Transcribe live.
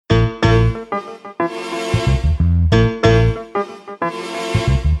All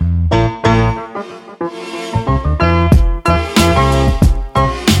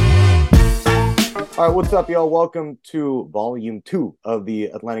right, what's up, y'all? Welcome to Volume 2 of the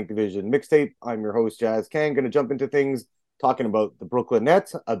Atlantic Division Mixtape. I'm your host, Jazz Kang. Going to jump into things talking about the Brooklyn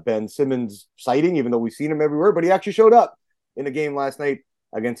Nets, a Ben Simmons sighting, even though we've seen him everywhere, but he actually showed up in a game last night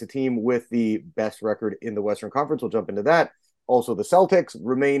against a team with the best record in the Western Conference. We'll jump into that. Also, the Celtics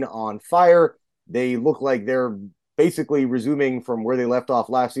remain on fire. They look like they're basically resuming from where they left off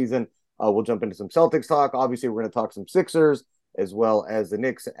last season. We'll jump into some Celtics talk. Obviously, we're going to talk some Sixers, as well as the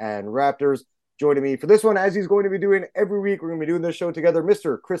Knicks and Raptors. Joining me for this one, as he's going to be doing every week, we're going to be doing this show together.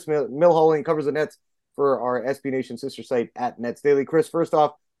 Mr. Chris Milholland covers the Nets for our SB Nation sister site at Nets Daily. Chris, first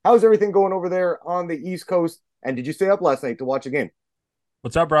off, how's everything going over there on the East Coast? And did you stay up last night to watch a game?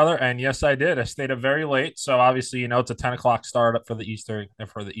 What's up, brother? And yes, I did. I stayed up very late. So obviously, it's a 10 o'clock start up for the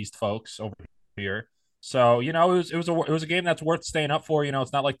East folks over here. So, it was a game that's worth staying up for.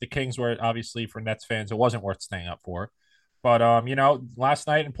 It's not like the Kings where obviously for Nets fans, it wasn't worth staying up for. But last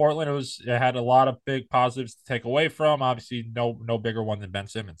night in Portland, it had a lot of big positives to take away from. Obviously, no bigger one than Ben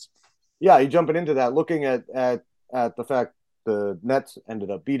Simmons. Yeah, you jumping into that, looking at the fact the Nets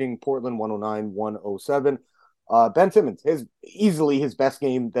ended up beating Portland 109-107. Ben Simmons, easily his best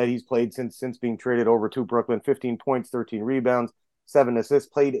game that he's played since being traded over to Brooklyn. 15 points, 13 rebounds, 7 assists,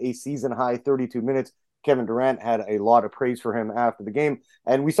 played a season high 32 minutes. Kevin Durant had a lot of praise for him after the game,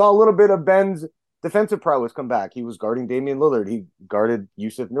 and we saw a little bit of Ben's defensive prowess come back. He was guarding Damian Lillard. He guarded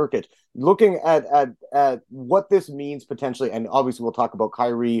Yusuf Nurkic. Looking at what this means potentially, and obviously we'll talk about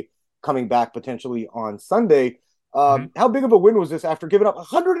Kyrie coming back potentially on Sunday. How big of a win was this after giving up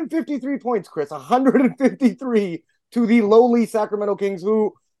 153 points, Chris? 153 to the lowly Sacramento Kings,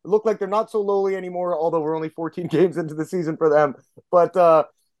 who look like they're not so lowly anymore, although we're only 14 games into the season for them. But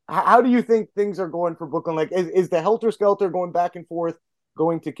how do you think things are going for Brooklyn? Like, is the helter-skelter going back and forth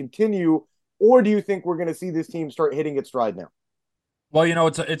going to continue? Or do you think we're going to see this team start hitting its stride now? Well,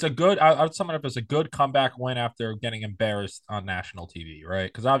 it's a good. I would sum it up as a good comeback win after getting embarrassed on national TV, right?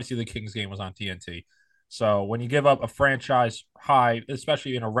 Because obviously the Kings game was on TNT. So when you give up a franchise high,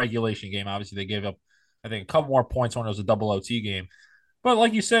 especially in a regulation game, obviously they gave up, I think, a couple more points when it was a double OT game. But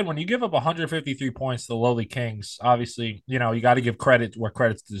like you said, when you give up 153 points to the lowly Kings, obviously, you got to give credit where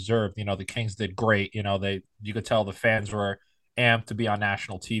credit's deserved. The Kings did great. You could tell the fans were amped to be on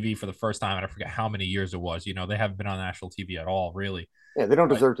national TV for the first time, and I forget how many years it was. They haven't been on national TV at all, really. Yeah, they don't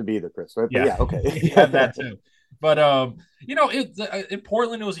But deserve to be either, Chris. Right? But yeah, yeah, okay. yeah, that too. But in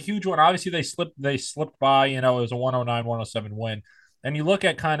Portland, it was a huge one. Obviously, they slipped by. It was a 109-107 win. And you look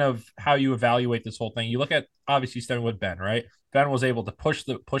at kind of how you evaluate this whole thing. You look at obviously starting with Ben, right? Ben was able to push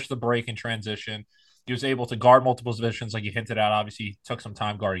the break in transition. He was able to guard multiple positions, like you hinted at. Obviously, he took some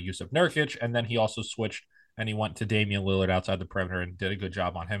time guarding Yusuf Nurkic, and then he also switched and he went to Damian Lillard outside the perimeter and did a good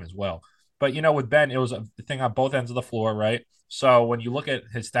job on him as well. But with Ben, it was a thing on both ends of the floor, right? So when you look at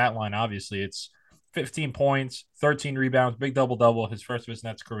his stat line, obviously it's 15 points, 13 rebounds, big double his first of his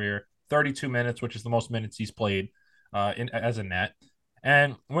Nets career, 32 minutes, which is the most minutes he's played as a net.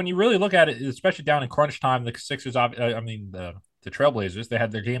 And when you really look at it, especially down in crunch time, the Sixers, the Trailblazers, they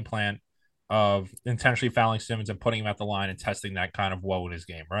had their game plan of intentionally fouling Simmons and putting him at the line and testing that kind of woe in his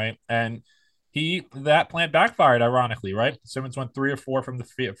game, right? And that plan backfired, ironically, right? Simmons went 3 or 4 from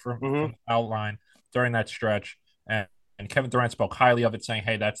the foul line during that stretch, and Kevin Durant spoke highly of it, saying,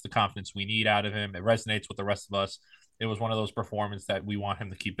 "Hey, that's the confidence we need out of him. It resonates with the rest of us. It was one of those performances that we want him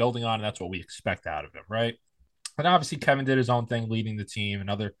to keep building on, and that's what we expect out of him, right?" And obviously, Kevin did his own thing, leading the team.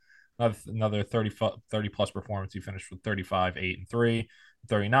 Another 30 plus performance. He finished with 35, 8, and 3,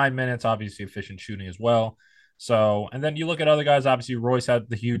 39 minutes. Obviously, efficient shooting as well. So, and then you look at other guys. Obviously, Royce had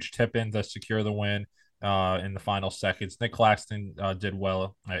the huge tip in to secure the win in the final seconds. Nick Claxton did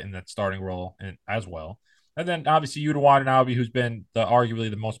well in that starting role as well. And then obviously Yuta Watanabe, who's been arguably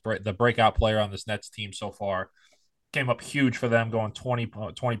the breakout player on this Nets team so far, came up huge for them, going 20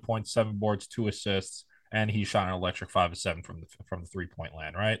 points, 7 boards, 2 assists, and he shot an electric 5 of 7 from the 3-point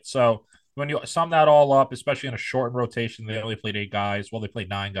land, right? So when you sum that all up, especially in a shortened rotation, they only played 8 guys. Well, they played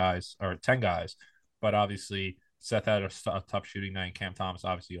 9 guys or 10 guys. But obviously, Seth had a tough shooting night. Cam Thomas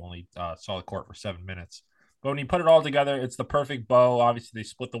obviously only saw the court for 7 minutes. But when you put it all together, it's the perfect bow. Obviously, they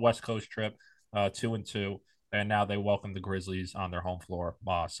split the West Coast trip 2-2, and now they welcome the Grizzlies on their home floor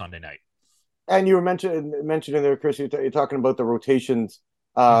Sunday night. And you were mentioning there, Chris, you're talking about the rotations.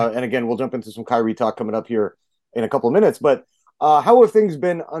 And again, we'll jump into some Kyrie talk coming up here in a couple of minutes. But How have things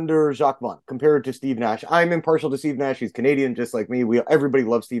been under Jacques Vaughn compared to Steve Nash? I'm impartial to Steve Nash. He's Canadian, just like me. Everybody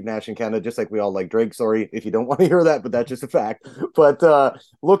loves Steve Nash in Canada, just like we all like Drake. Sorry if you don't want to hear that, but that's just a fact. But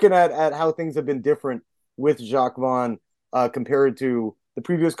looking at how things have been different with Jacques Vaughn compared to the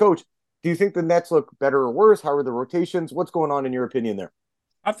previous coach, do you think the Nets look better or worse? How are the rotations? What's going on in your opinion there?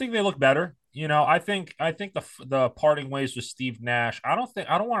 I think they look better. I think the parting ways with Steve Nash. I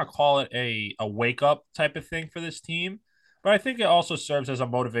don't want to call it a wake up type of thing for this team, but I think it also serves as a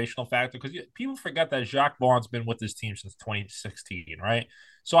motivational factor because people forget that Jacques Vaughn's been with this team since 2016, right?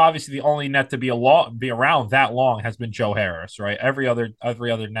 So obviously the only net to be around that long has been Joe Harris, right? Every other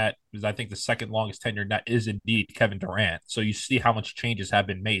net is, I think, the second longest tenured net is indeed Kevin Durant. So you see how much changes have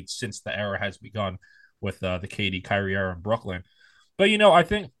been made since the era has begun with the KD Kyrie era in Brooklyn. But I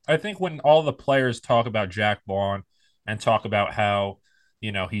think when all the players talk about Jack Vaughn and talk about how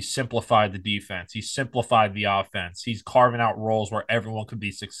he simplified the defense, he simplified the offense, he's carving out roles where everyone could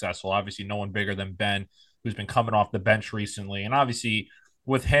be successful. Obviously, no one bigger than Ben, who's been coming off the bench recently, and obviously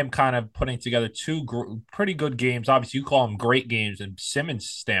with him kind of putting together two pretty good games. Obviously, you call them great games in Simmons'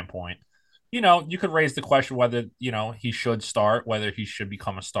 standpoint. You could raise the question whether, he should start, whether he should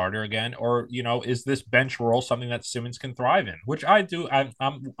become a starter again, or, is this bench role something that Simmons can thrive in? Which I do. I'm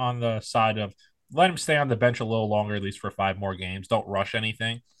on the side of let him stay on the bench a little longer, at least for 5 more games. Don't rush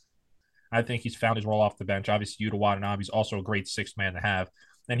anything. I think he's found his role off the bench. Obviously, Yuta Watanabe is also a great sixth man to have.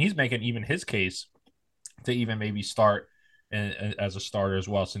 And he's making even his case to even maybe start as a starter as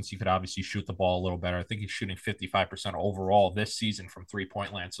well, since he could obviously shoot the ball a little better. I think he's shooting 55% overall this season from 3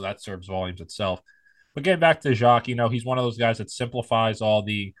 point land, so that serves volumes itself. But getting back to Jacques, he's one of those guys that simplifies all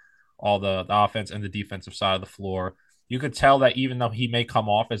the offense and the defensive side of the floor. You could tell that even though he may come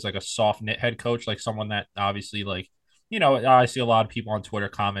off as like a soft knit head coach, like someone that obviously I see a lot of people on Twitter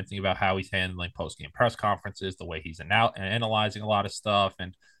commenting about how he's handling post game press conferences, the way he's analyzing a lot of stuff,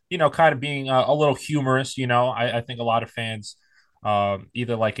 and kind of being a little humorous. I think a lot of fans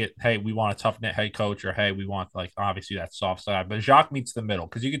either like it, hey, we want a tough net head coach, or hey, we want like obviously that soft side. But Jacques meets the middle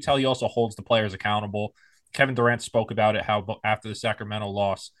because you can tell he also holds the players accountable. Kevin Durant spoke about it how after the Sacramento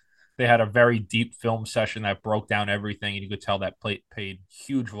loss, they had a very deep film session that broke down everything, and you could tell that paid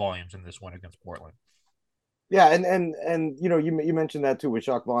huge volumes in this win against Portland. Yeah, and you mentioned that too with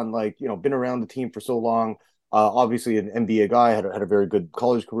Jacques Vaughn, like been around the team for so long. Obviously, an NBA guy had a very good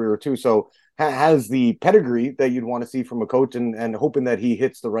college career too, so has the pedigree that you'd want to see from a coach, and hoping that he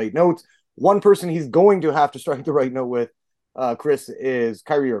hits the right notes. One person he's going to have to strike the right note with, Chris, is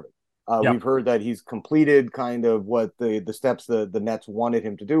Kyrie Irving. Yeah. We've heard that he's completed kind of what the steps the Nets wanted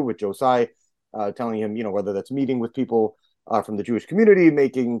him to do with Joe Tsai, telling him whether that's meeting with people from the Jewish community,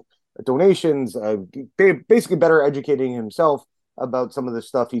 making donations, basically better educating himself about some of the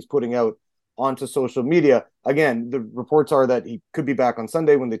stuff he's putting out onto social media. Again, the reports are that he could be back on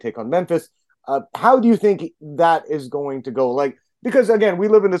Sunday when they take on Memphis. How do you think that is going to go? Like, because again, we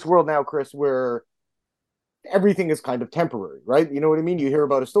live in this world now, Chris, where everything is kind of temporary, right? You know what I mean? You hear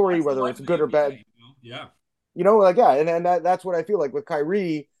about a story, That's the whether life it's of the good or bad. NBA. Yeah. Like yeah, and that's what I feel like with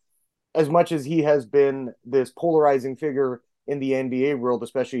Kyrie. As much as he has been this polarizing figure in the NBA world,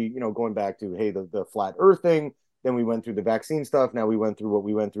 especially going back to hey the flat Earth thing. Then we went through the vaccine stuff. Now we went through what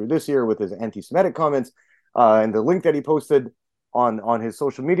we went through this year with his anti-Semitic comments and the link that he posted on his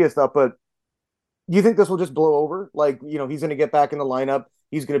social media stuff. But do you think this will just blow over? Like he's going to get back in the lineup.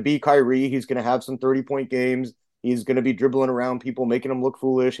 He's going to be Kyrie. He's going to have some 30-point games. He's going to be dribbling around people, making them look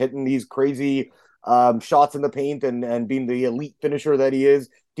foolish, hitting these crazy shots in the paint, and being the elite finisher that he is.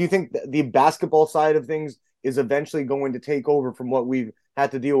 Do you think the basketball side of things is eventually going to take over from what we've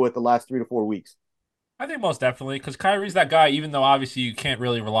had to deal with the last 3 to 4 weeks? I think most definitely because Kyrie's that guy. Even though obviously you can't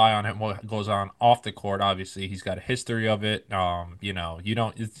really rely on him what goes on off the court. Obviously, he's got a history of it. You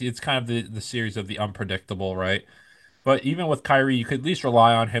don't. It's kind of the series of the unpredictable, right? But even with Kyrie, you could at least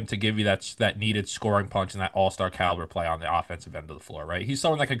rely on him to give you that needed scoring punch and that all star caliber play on the offensive end of the floor, right? He's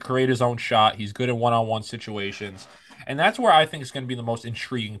someone that can create his own shot. He's good in one on one situations, and that's where I think is going to be the most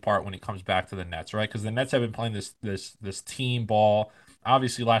intriguing part when it comes back to the Nets, right? Because the Nets have been playing this team ball.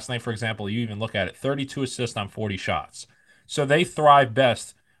 Obviously, last night, for example, you even look at it, 32 assists on 40 shots. So they thrive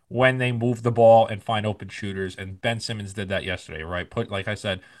best when they move the ball and find open shooters. And Ben Simmons did that yesterday, right? Like I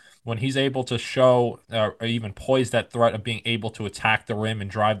said, when he's able to show or even poise that threat of being able to attack the rim and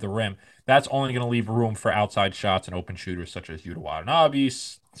drive the rim, that's only going to leave room for outside shots and open shooters such as Yuta Watanabe,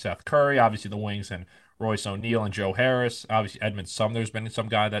 Seth Curry, obviously the wings, and Royce O'Neal and Joe Harris. Obviously, Edmund Sumner's been some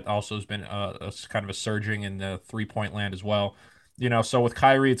guy that also has been a kind of a surging in the 3 point land as well. So with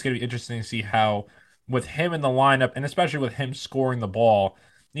Kyrie, it's going to be interesting to see how, with him in the lineup, and especially with him scoring the ball,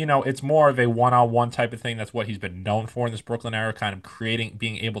 it's more of a one-on-one type of thing. That's what he's been known for in this Brooklyn era, kind of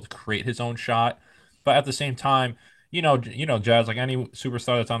being able to create his own shot. But at the same time, Jazz, like any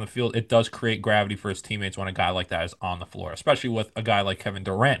superstar that's on the field, it does create gravity for his teammates when a guy like that is on the floor, especially with a guy like Kevin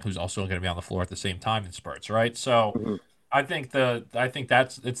Durant, who's also going to be on the floor at the same time in spurts, right? So Mhm. I think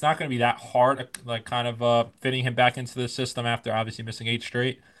that's it's not going to be that hard, like kind of fitting him back into the system after obviously missing 8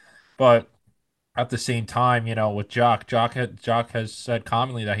 straight. But at the same time, with Jock has said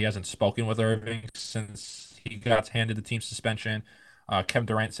commonly that he hasn't spoken with Irving since he got handed the team suspension. Kevin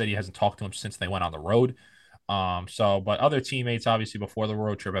Durant said he hasn't talked to him since they went on the road. But other teammates, obviously, before the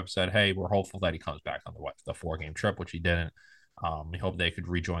road trip, have said, "Hey, we're hopeful that he comes back on the 4 game trip," which he didn't. We hope they could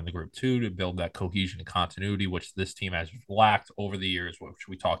rejoin the group too to build that cohesion and continuity, which this team has lacked over the years, which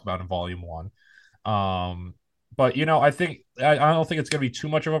we talked about in Volume One. But I don't think it's going to be too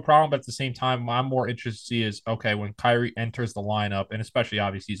much of a problem. But at the same time, I'm more interested to see is okay when Kyrie enters the lineup, and especially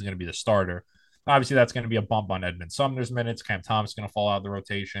obviously he's going to be the starter. Obviously, that's going to be a bump on Edmund Sumner's minutes. Cam Thomas is going to fall out of the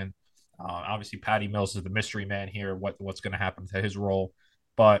rotation. Obviously, Patty Mills is the mystery man here. What's going to happen to his role?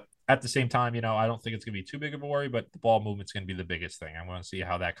 But at the same time, I don't think it's going to be too big of a worry. But the ball movement's going to be the biggest thing. I want to see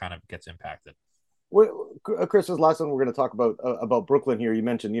how that kind of gets impacted. Chris, this last one we're going to talk about Brooklyn here. You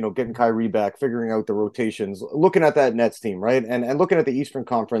mentioned, getting Kyrie back, figuring out the rotations, looking at that Nets team, right, and looking at the Eastern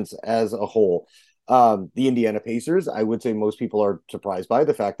Conference as a whole. The Indiana Pacers, I would say most people are surprised by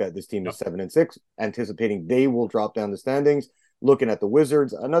the fact that this team is Yep. 7-6, anticipating they will drop down the standings. Looking at the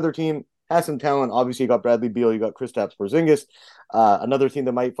Wizards, another team has some talent. Obviously, you got Bradley Beal, you got Kristaps Porzingis, another team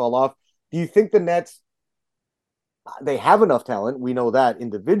that might fall off. Do you think the Nets they have enough talent? We know that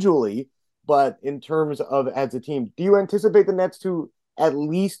individually, but in terms of as a team, do you anticipate the Nets to at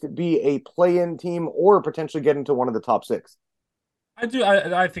least be a play-in team or potentially get into one of the top six? I do.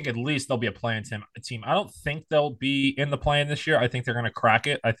 I think at least they'll be a playing team. I don't think they'll be in the play-in this year. I think they're going to crack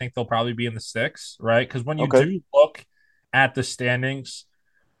it. I think they'll probably be in the six, right? Because when you Okay. do look at the standings,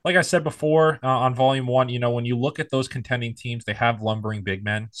 like I said before on Volume One, when you look at those contending teams, they have lumbering big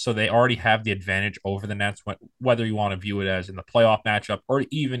men, so they already have the advantage over the Nets. Whether you want to view it as in the playoff matchup or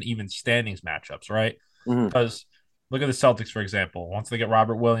even standings matchups, right? Mm-hmm. Because look at the Celtics, for example. Once they get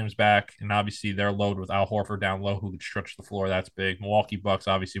Robert Williams back, and obviously they're loaded with Al Horford down low, who could stretch the floor. That's big. Milwaukee Bucks,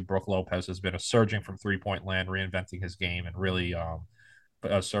 obviously, Brooke Lopez has been a surging from 3-point land, reinventing his game, and really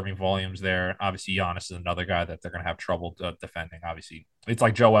serving volumes there. Obviously, Giannis is another guy that they're going to have trouble defending. Obviously, it's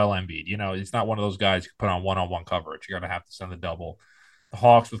like Joel Embiid. He's not one of those guys you can put on one-on-one coverage. You're going to have to send the double. The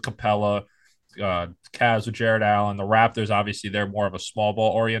Hawks with Capella, Cavs with Jared Allen. The Raptors, obviously, they're more of a small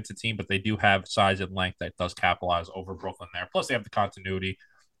ball oriented team, but they do have size and length that does capitalize over Brooklyn there. Plus, they have the continuity.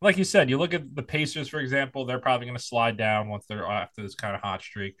 Like you said, you look at the Pacers, for example, they're probably going to slide down once they're after this kind of hot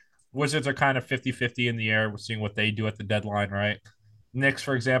streak. Wizards are kind of 50-50 in the air. We're seeing what they do at the deadline, right? Knicks,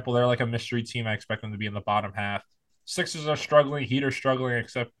 for example, they're like a mystery team. I expect them to be in the bottom half. Sixers are struggling. Heat are struggling.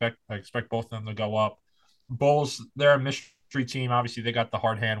 I expect both of them to go up. Bulls, they're a mystery team. Obviously, they got the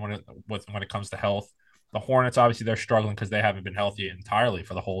hard hand when it comes to health. The Hornets, obviously, they're struggling because they haven't been healthy entirely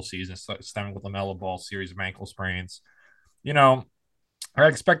for the whole season, stemming with LaMelo Ball series of ankle sprains. You know,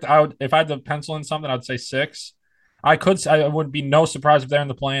 if I had to pencil in something, I'd say six. I would be no surprise if they're in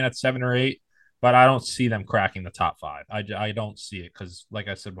the play-in at 7 or 8, but I don't see them cracking the top five. I don't see it because, like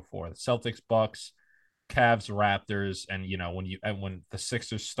I said before, the Celtics, Bucks, Cavs, Raptors, and when the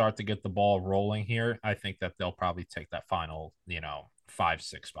Sixers start to get the ball rolling here, I think that they'll probably take that final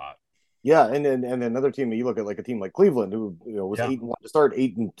 5-6 spot. Yeah, and another team that you look at, like a team like Cleveland, who was Yeah. 8-1 to start,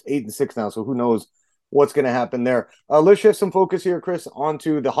 8-6 now. So who knows what's going to happen there? Let's shift some focus here, Chris,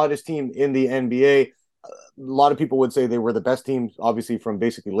 onto the hottest team in the NBA. A lot of people would say they were the best team, obviously from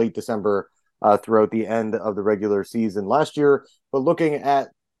basically late December throughout the end of the regular season last year. But looking at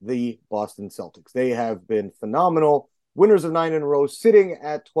the Boston Celtics, they have been phenomenal. Winners of 9 in a row, sitting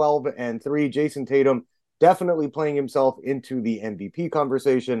at 12-3. Jason Tatum definitely playing himself into the MVP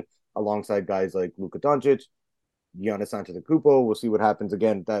conversation alongside guys like Luka Doncic, Giannis Antetokounmpo. We'll see what happens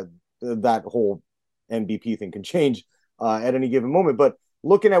again. That whole MVP thing can change at any given moment. But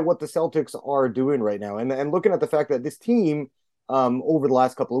looking at what the Celtics are doing right now, and looking at the fact that this team over the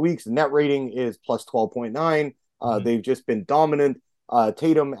last couple of weeks, net rating is plus 12.9. Mhm. They've just been dominant.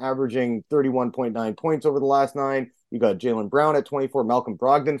 Tatum averaging 31.9 points over the last 9. You got Jaylen Brown at 24. Malcolm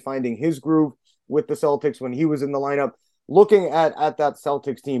Brogdon finding his groove with the Celtics when he was in the lineup. Looking at that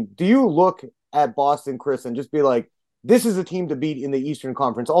Celtics team, do you look at Boston, Chris, and just be like, this is a team to beat in the Eastern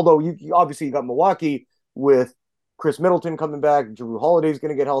Conference? Although you obviously got Milwaukee with Chris Middleton coming back, Jrue Holiday is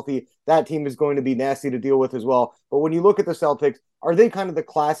going to get healthy. That team is going to be nasty to deal with as well. But when you look at the Celtics, are they kind of the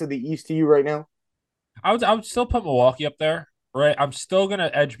class of the East to you right now? I would still put Milwaukee up there. right? I'm still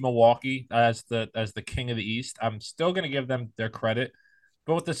gonna edge Milwaukee as the king of the East. I'm still gonna give them their credit.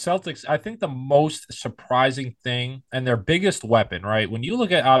 But with the Celtics, I think the most surprising thing and their biggest weapon, right? When you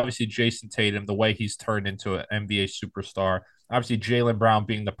look at obviously Jason Tatum, the way he's turned into an NBA superstar, obviously Jaylen Brown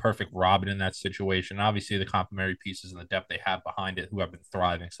being the perfect Robin in that situation, obviously the complementary pieces and the depth they have behind it who have been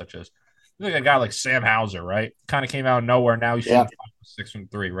thriving, such as like a guy like Sam Hauser, right? Kind of came out of nowhere. Now he's Yeah. shooting 6 from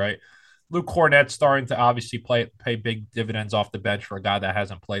 3, right? Luke Cornett's starting to obviously pay big dividends off the bench for a guy that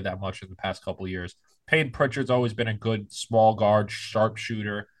hasn't played that much in the past couple of years. Payton Pritchard's always been a good small guard, sharp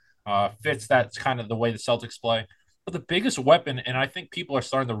shooter. Fits that's kind of the way the Celtics play. But the biggest weapon, and I think people are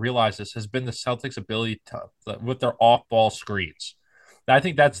starting to realize this, has been the Celtics' ability to with their off-ball screens. I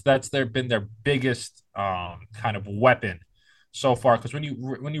think that's been their biggest kind of weapon so far. Because when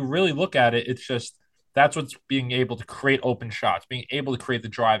you really look at it, it's just that's what's being able to create open shots, being able to create the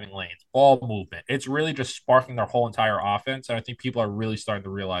driving lanes, ball movement. It's really just sparking their whole entire offense. And I think people are really starting to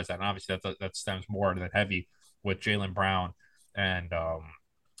realize that. And obviously, that stems more than heavy with Jaylen Brown and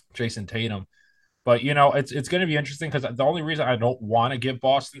Jason Tatum. But it's going to be interesting because the only reason I don't want to give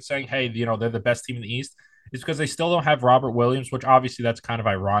Boston saying, "Hey, they're the best team in the East," is because they still don't have Robert Williams, which obviously that's kind of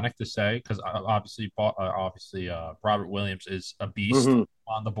ironic to say because obviously Robert Williams is a beast Mm-hmm.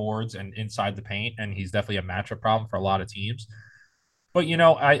 on the boards and inside the paint, and he's definitely a matchup problem for a lot of teams. But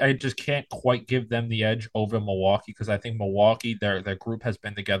I just can't quite give them the edge over Milwaukee because I think Milwaukee, their group has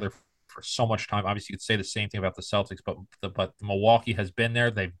been together for so much time. Obviously, you could say the same thing about the Celtics, but Milwaukee has been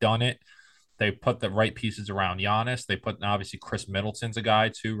there. They've done it. They put the right pieces around Giannis. They put obviously Chris Middleton's a guy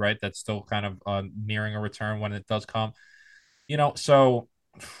too, right? That's still kind of nearing a return when it does come. So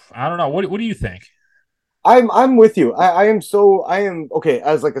I don't know. What do you think? I'm with you. I am okay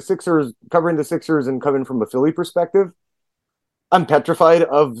as like a Sixers covering the Sixers and coming from a Philly perspective. I'm petrified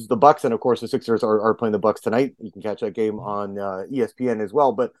of the Bucks, and of course the Sixers are playing the Bucks tonight. You can catch that game on ESPN as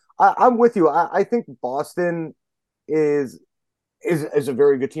well. But I'm with you. I think Boston is is a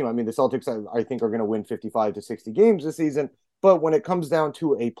very good team. I mean, the Celtics I think are going to win 55 to 60 games this season. But when it comes down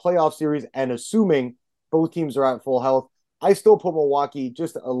to a playoff series, and assuming both teams are at full health, I still put Milwaukee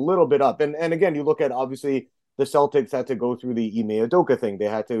just a little bit up. And again, you look at obviously the Celtics had to go through the Ime Udoka thing. They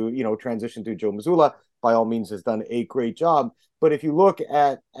had to transition to Joe Mazzulla. By all means, has done a great job. But if you look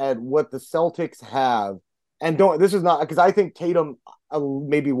at what the Celtics have, and don't this is not because I think Tatum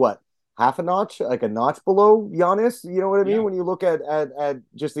maybe what half a notch, like a notch below Giannis. You know what I mean? Yeah. When you look at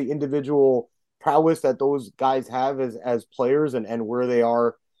just the individual prowess that those guys have as players and where they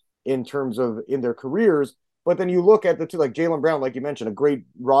are in terms of in their careers. But then you look at the two, like Jaylen Brown, like you mentioned, a great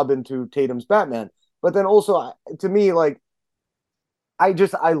Robin to Tatum's Batman. But then also to me, like I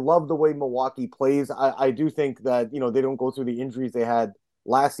love the way Milwaukee plays. I do think that they don't go through the injuries they had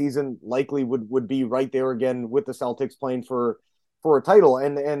last season. Likely would be right there again with the Celtics playing for a title.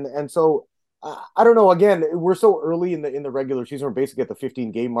 And so I don't know. Again, we're so early in the regular season. We're basically at the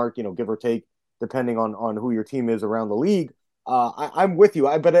 15 game mark, give or take, depending on who your team is around the league. I'm with you.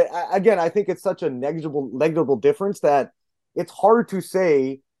 Again, I think it's such a negligible difference that it's hard to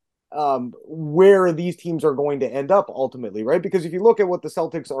say where these teams are going to end up ultimately, right? Because if you look at what the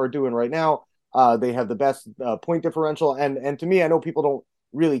Celtics are doing right now, they have the best point differential, and to me, I know people don't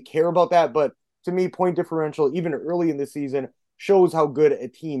really care about that, but to me, point differential even early in the season shows how good a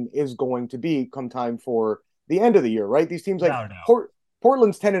team is going to be come time for the end of the year, right? These teams like No, no.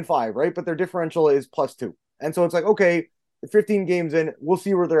 Portland's 10-5, right? But their differential is +2, and so it's like okay, 15 games in, we'll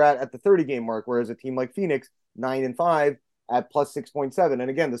see where they're at the 30 game mark. Whereas a team like Phoenix, 9-5 at +6.7.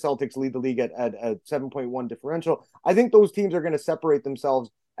 And again, the Celtics lead the league at 7.1 differential. I think those teams are going to separate themselves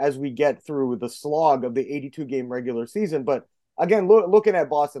as we get through the slog of the 82 game regular season. But again, looking at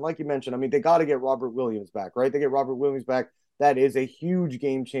Boston, like you mentioned, I mean, they got to get Robert Williams back, right? They get Robert Williams back. That is a huge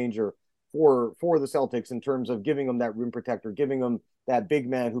game changer for the Celtics in terms of giving them that rim protector, giving them that big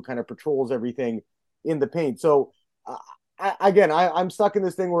man who kind of patrols everything in the paint. So I'm stuck in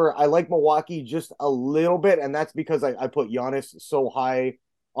this thing where I like Milwaukee just a little bit, and that's because I put Giannis so high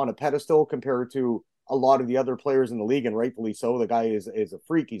on a pedestal compared to a lot of the other players in the league, and rightfully so. The guy is a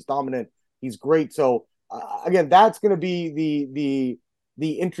freak. He's dominant. He's great. So again, that's going to be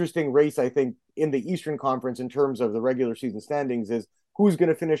the interesting race, I think, in the Eastern Conference in terms of the regular season standings is who's going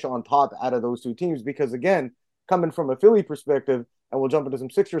to finish on top out of those two teams. Because again, coming from a Philly perspective, and we'll jump into some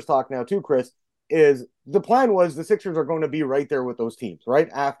Sixers talk now too, Chris, is the plan was the Sixers are going to be right there with those teams, right?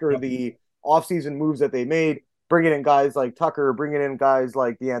 After Yep. the offseason moves that they made, bringing in guys like Tucker, bringing in guys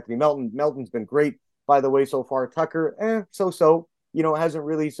like the Anthony Melton. Melton's been great, by the way, so far. Tucker, so. Hasn't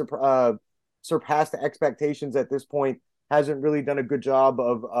really surpassed the expectations at this point. Hasn't really done a good job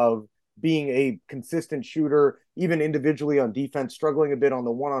of being a consistent shooter, even individually on defense, struggling a bit on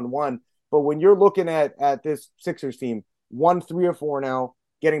the one-on-one. But when you're looking at this Sixers team, 1-3 or 4 now,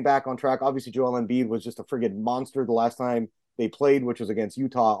 getting back on track. Obviously, Joel Embiid was just a friggin' monster the last time they played, which was against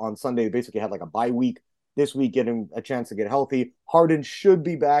Utah on Sunday. They basically had like a bye week this week, getting a chance to get healthy. Harden should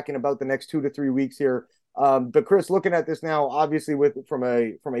be back in about the next 2 to 3 weeks here. But Chris, looking at this now, obviously from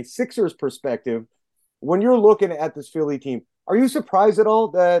a Sixers perspective, when you're looking at this Philly team, are you surprised at all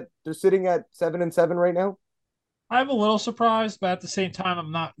that they're sitting at 7-7 right now? I'm a little surprised, but at the same time,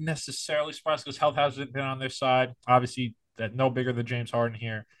 I'm not necessarily surprised because health hasn't been on their side. Obviously, that no bigger than James Harden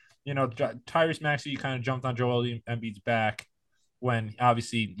here. Tyrese Maxey kind of jumped on Joel Embiid's back when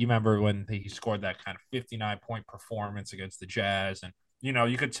obviously you remember when he scored that kind of 59-point performance against the Jazz, and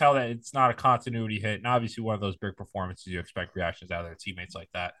you could tell that it's not a continuity hit. And obviously, one of those big performances, you expect reactions out of their teammates like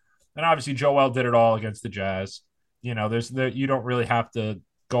that. And obviously, Joel did it all against the Jazz. You don't really have to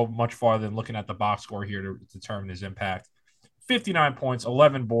go much farther than looking at the box score here to determine his impact. 59 points,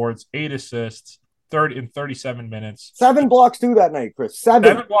 11 boards, 8 assists, third in 37 minutes. 7 blocks too that night, Chris.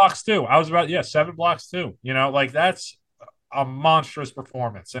 Seven blocks too. I was about 7 blocks too. Like that's a monstrous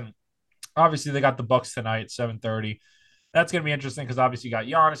performance. And obviously they got the Bucks tonight at 7:30. That's going to be interesting because obviously you got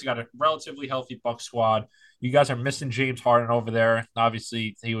Giannis, you got a relatively healthy Bucks squad. You guys are missing James Harden over there.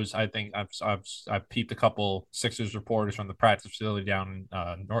 Obviously, he was. I think I've peeped a couple Sixers reporters from the practice facility down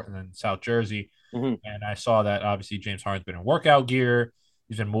in North and South Jersey, and I saw that obviously James Harden's been in workout gear.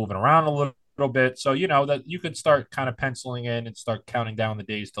 He's been moving around a little bit, so that you could start kind of penciling in and start counting down the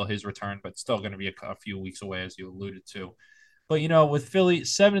days till his return. But still going to be a few weeks away, as you alluded to. But with Philly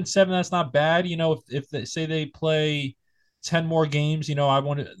 7-7, that's not bad. If they say they play 10 more games, I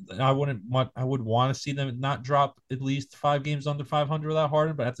would want to see them not drop at least 5 games under 500 without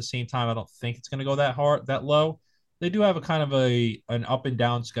Harden, but at the same time, I don't think it's going to go that low. They do have a kind of an up and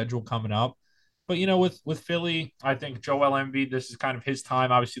down schedule coming up. But with Philly, I think Joel Embiid, this is kind of his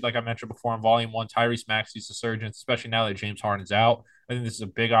time. Obviously, like I mentioned before in Volume 1, Tyrese Maxey's the surgeon, especially now that James Harden's out. I think this is a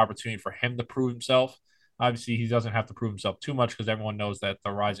big opportunity for him to prove himself. Obviously, he doesn't have to prove himself too much because everyone knows that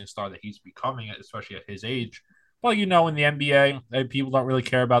the rising star that he's becoming, especially at his age. Well, in the NBA, people don't really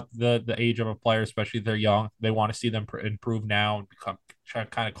care about the age of a player, especially if they're young. They want to see them improve now and try to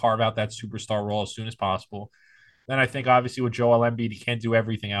kind of carve out that superstar role as soon as possible. Then I think obviously with Joel Embiid, he can't do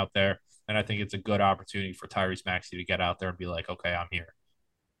everything out there, and I think it's a good opportunity for Tyrese Maxey to get out there and be like, okay, I'm here.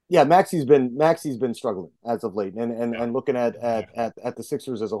 Yeah, Maxey's been struggling as of late, and looking at the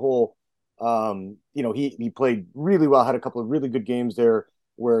Sixers as a whole, he played really well, had a couple of really good games there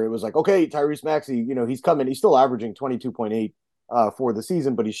where it was like, okay, Tyrese Maxey, he's coming. He's still averaging 22.8 for the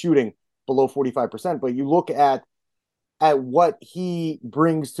season, but he's shooting below 45%. But you look at what he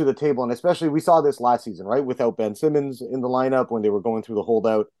brings to the table, and especially we saw this last season, right? Without Ben Simmons in the lineup when they were going through the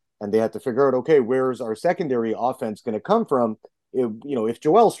holdout, and they had to figure out, okay, where's our secondary offense going to come from? If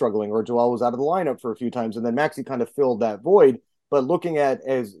Joel's struggling or Joel was out of the lineup for a few times, and then Maxey kind of filled that void. But looking at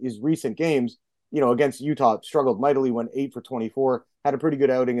as his recent games, against Utah, struggled mightily, went 8 for 24, had a pretty good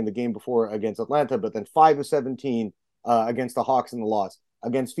outing in the game before against Atlanta, but then 5 of 17 against the Hawks in the loss.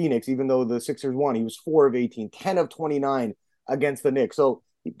 Against Phoenix, even though the Sixers won, he was 4 of 18, 10 of 29 against the Knicks. So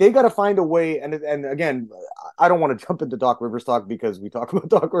they got to find a way. And again, I don't want to jump into Doc Rivers talk because we talk about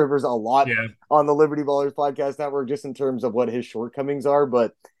Doc Rivers a lot on the Liberty Ballers podcast network, just in terms of what his shortcomings are.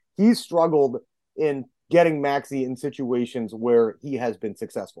 But he's struggled in getting Maxey in situations where he has been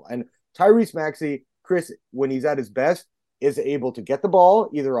successful. And Tyrese Maxey, Chris, when he's at his best, is able to get the ball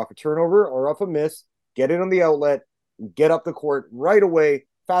either off a turnover or off a miss, get it on the outlet, get up the court right away,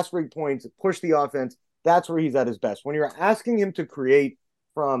 fast break points, push the offense. That's where he's at his best. When you're asking him to create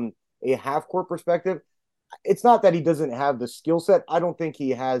from a half court perspective, it's not that he doesn't have the skill set. I don't think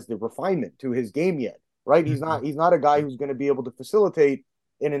he has the refinement to his game yet, right? Mm-hmm. He's not a guy who's going to be able to facilitate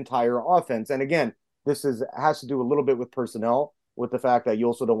an entire offense. And again, this has to do a little bit with personnel, with the fact that you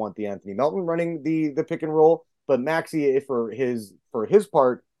also don't want the Anthony Melton running the pick and roll. But Maxey, for his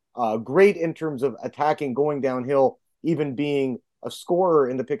part, great in terms of attacking, going downhill, even being a scorer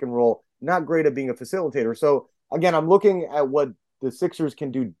in the pick and roll, not great at being a facilitator. So again, I'm looking at what the Sixers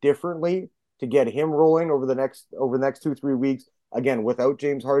can do differently to get him rolling over the next 2-3 weeks. Again, without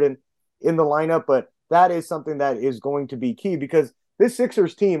James Harden in the lineup, but that is something that is going to be key because this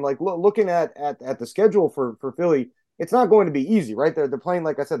Sixers team, like looking at the schedule for Philly, it's not going to be easy, right? They're playing,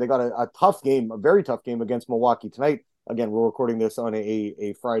 like I said, they got a tough game, a very tough game against Milwaukee tonight. Again, we're recording this on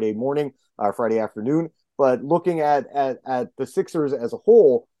a Friday morning, Friday afternoon. But looking at the Sixers as a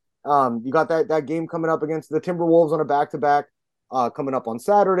whole, you got that game coming up against the Timberwolves on a back-to-back. coming up on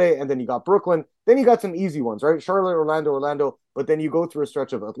Saturday, and then you got Brooklyn. Then you got some easy ones, right? Charlotte, Orlando, but then you go through a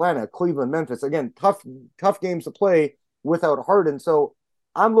stretch of Atlanta, Cleveland, Memphis. Again, tough games to play without Harden. So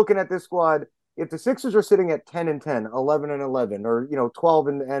I'm looking at this squad. If the Sixers are sitting at 10 and 10, 11 and 11, or 12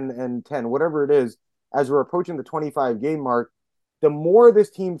 and 10, whatever it is, as we're approaching the 25 game mark, the more this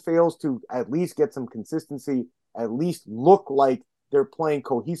team fails to at least get some consistency, at least look like they're playing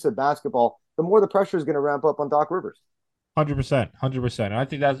cohesive basketball, the more the pressure is going to ramp up on Doc Rivers. 100%, 100%. And I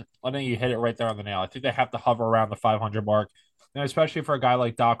think you hit it right there on the nail. I think they have to hover around the 500 mark, and especially for a guy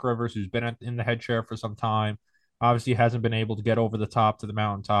like Doc Rivers, who's been in the head chair for some time. Obviously, hasn't been able to get over the top to the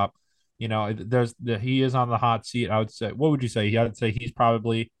mountaintop. He is on the hot seat. I would say, what would you say? I would say he's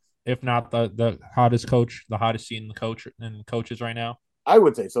probably, if not the hottest coach, the hottest seat in the coaches right now. I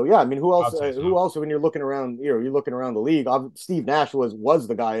would say so. Yeah. I mean, who else? I'd say so. Who else? When you're looking around, you're looking around the league. Steve Nash was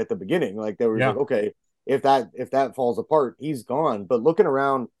the guy at the beginning. Like there was Yeah. like, okay, if that falls apart, he's gone. But looking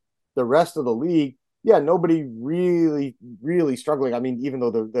around the rest of the league, yeah, nobody really struggling. I mean, even though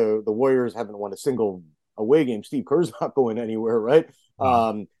the Warriors haven't won a single away game, Steve Kerr's not going anywhere, right?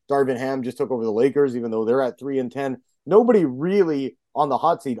 No. Darvin Ham just took over the Lakers, even though they're at 3-10. Nobody really on the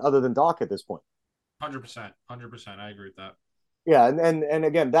hot seat other than Doc at this point. 100%, 100%. I agree with that. Yeah, and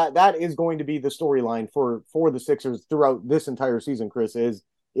again, that is going to be the storyline for the Sixers throughout this entire season. Chris, is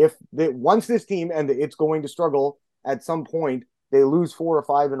if once this team, and it's going to struggle at some point, they lose 4 or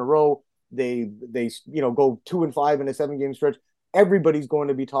 5 in a row, they go 2-5 in a 7 game stretch. Everybody's going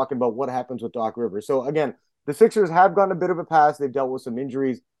to be talking about what happens with Doc Rivers. So again, the Sixers have gotten a bit of a pass. They've dealt with some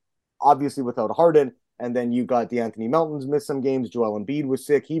injuries, obviously without Harden, and then you got DeAnthony Melton's missed some games. Joel Embiid was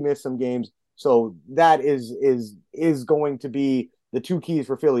sick; he missed some games. So that is going to be the two keys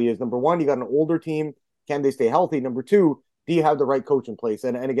for Philly. Is number one, you got an older team. Can they stay healthy? Number two, do you have the right coach in place?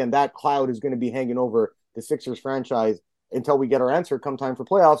 And again, that cloud is going to be hanging over the Sixers franchise until we get our answer come time for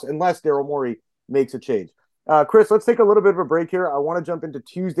playoffs, unless Daryl Morey makes a change. Chris, let's take a little bit of a break here. I want to jump into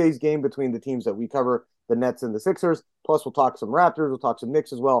Tuesday's game between the teams that we cover, the Nets and the Sixers. Plus, we'll talk some Raptors. We'll talk some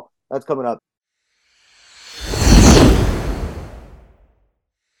Knicks as well. That's coming up.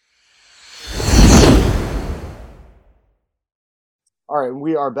 All right,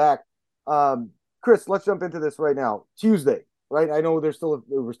 we are back. Chris, let's jump into this right now. Tuesday, right? I know we're still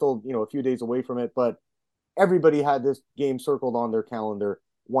a few days away from it, but everybody had this game circled on their calendar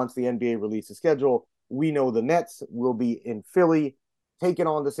once the NBA released a schedule. We know the Nets will be in Philly taking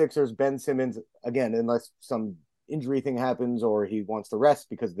on the Sixers. Ben Simmons, again, unless some injury thing happens or he wants to rest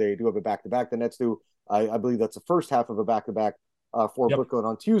because they do have a back-to-back. The Nets do. I believe that's the first half of a back-to-back for Yep. Brooklyn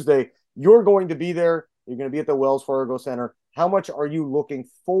on Tuesday. You're going to be there. You're going to be at the Wells Fargo Center. How much are you looking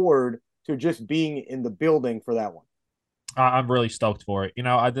forward to just being in the building for that one? I'm really stoked for it.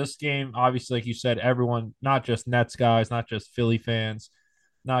 This game, obviously, like you said, everyone, not just Nets guys, not just Philly fans,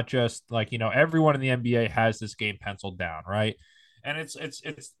 not just everyone in the NBA has this game penciled down, right? And it's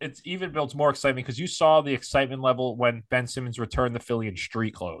even builds more excitement because you saw the excitement level when Ben Simmons returned the Philly in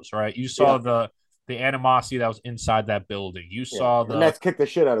street clothes, right? You saw Yeah. the animosity that was inside that building. You Yeah. saw The Nets kicked the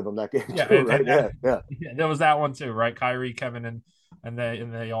shit out of them that game yeah, too, right? Yeah. yeah, there was that one too, right? Kyrie, Kevin, and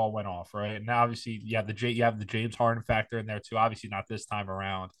they all went off, right? And now obviously you have the James Harden factor in there too. Obviously not this time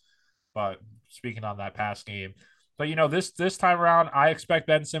around, but speaking on that past game. But this time around, I expect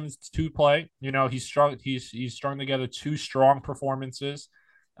Ben Simmons to play. He's strung together two strong performances.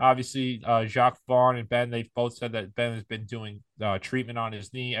 Obviously, Jacques Vaughn and Ben, they've both said that Ben has been doing treatment on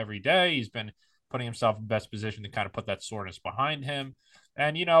his knee every day. He's been putting himself in best position to kind of put that soreness behind him.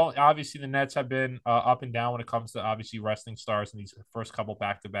 And obviously the Nets have been up and down when it comes to obviously resting stars in these first couple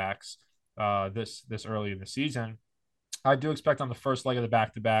back to backs this early in the season. I do expect on the first leg of the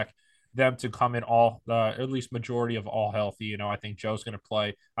back to back them to come in all at least majority of all healthy. I think Joe's going to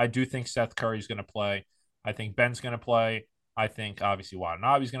play. I do think Seth Curry's going to play. I think Ben's going to play. I think obviously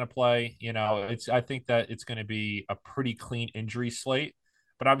Watanabe's going to play. I think that it's going to be a pretty clean injury slate.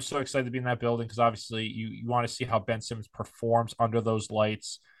 But I'm so excited to be in that building because obviously you want to see how Ben Simmons performs under those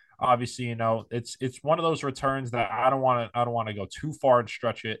lights. Obviously, it's one of those returns that I don't want to go too far and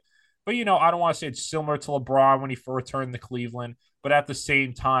stretch it. But I don't want to say it's similar to LeBron when he first returned to Cleveland. But at the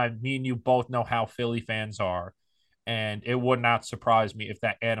same time, me and you both know how Philly fans are. And it would not surprise me if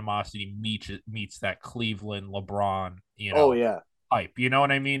that animosity meets that Cleveland LeBron, Oh yeah. hype. You know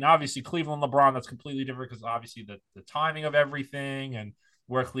what I mean? Obviously, Cleveland LeBron, that's completely different because obviously the timing of everything and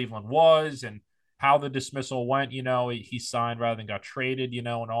where Cleveland was and how the dismissal went. He signed rather than got traded, and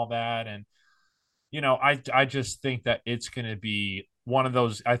all that. And I just think that it's going to be one of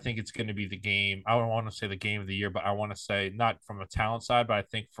those. I think it's going to be the game. I don't want to say the game of the year, but I want to say not from a talent side, but I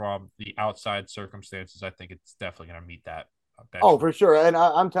think from the outside circumstances, I think it's definitely going to meet that Oh, benchmark. for sure. And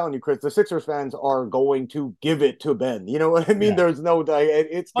I'm telling you, Chris, the Sixers fans are going to give it to Ben. You know what I mean? Yeah. There's no,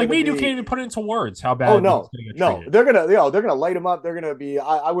 it's Like going to me and you be, can't even put it into words how oh, bad he's no, going to get no. treated. They're going to light him up. They're going to be,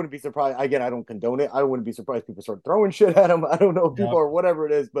 I wouldn't be surprised. Again, I don't condone it. I wouldn't be surprised people start throwing shit at him. I don't know if people Yep. or whatever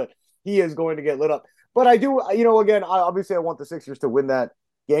it is, but he is going to get lit up. But I do, again, obviously I want the Sixers to win that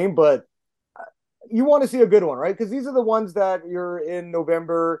game, but you want to see a good one, right? Because these are the ones that you're in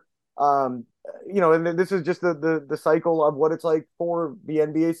November. And this is just the cycle of what it's like for the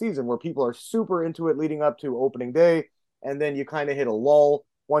NBA season, where people are super into it leading up to opening day, and then you kind of hit a lull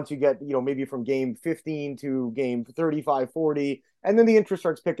once you get, maybe from game 15 to game 35, 40, and then the interest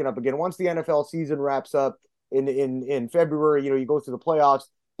starts picking up again. Once the NFL season wraps up in February, you go through the playoffs,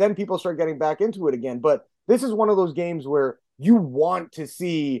 then people start getting back into it again. But this is one of those games where you want to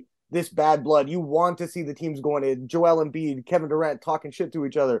see this bad blood. You want to see the teams going to Joel Embiid, Kevin Durant talking shit to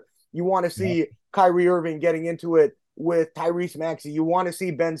each other. You want to Yep. see Kyrie Irving getting into it with Tyrese Maxey. You want to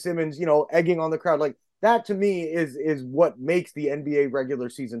see Ben Simmons, egging on the crowd. Like that to me is what makes the NBA regular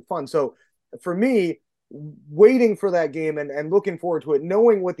season fun. So for me, waiting for that game and looking forward to it,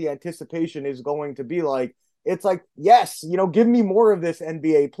 knowing what the anticipation is going to be like, it's like, yes, give me more of this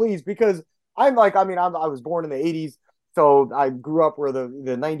NBA, please, because I'm like, I mean, I was born in the 80s. So I grew up where the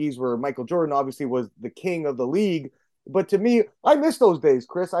 90s, where Michael Jordan obviously was the king of the league. But to me, I miss those days,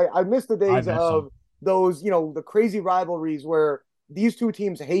 Chris. I miss the I days miss of him. those, the crazy rivalries where these two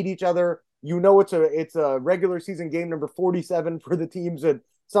teams hate each other. It's a regular season game number 47 for the teams at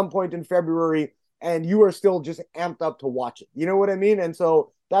some point in February, and you are still just amped up to watch it. You know what I mean? And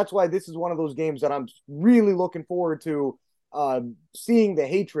so that's why this is one of those games that I'm really looking forward to, seeing the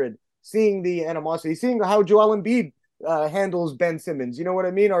hatred, seeing the animosity, seeing how Joel Embiid handles Ben Simmons. You know what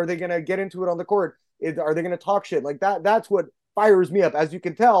I mean? Are they going to get into it on the court? Are they going to talk shit like that? That's what fires me up. As you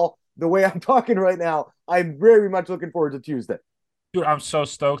can tell, the way I'm talking right now, I'm very much looking forward to Tuesday. Dude, I'm so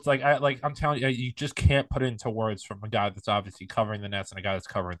stoked. I'm telling you, you just can't put it into words from a guy that's obviously covering the Nets and a guy that's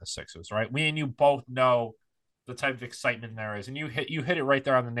covering the Sixers, right? We and you both know the type of excitement there is, and you hit it right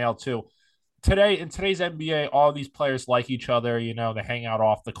there on the nail too. Today in today's NBA, all these players like each other. They hang out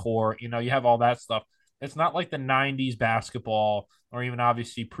off the court. You have all that stuff. It's not like the '90s basketball, or even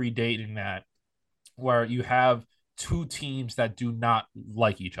obviously predating that, where you have two teams that do not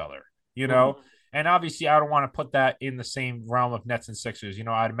like each other, you Mm-hmm. know? And obviously, I don't want to put that in the same realm of Nets and Sixers.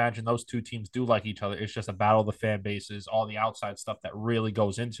 I'd imagine those two teams do like each other. It's just a battle of the fan bases, all the outside stuff that really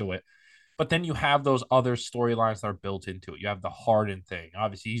goes into it. But then you have those other storylines that are built into it. You have the Harden thing.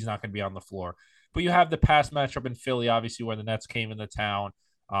 Obviously, he's not going to be on the floor. But you have the past matchup in Philly, obviously, where the Nets came into town.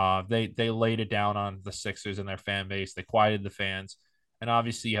 They laid it down on the Sixers and their fan base. They quieted the fans. And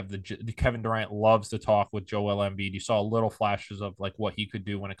obviously, you have the Kevin Durant loves to talk with Joel Embiid. You saw little flashes of like what he could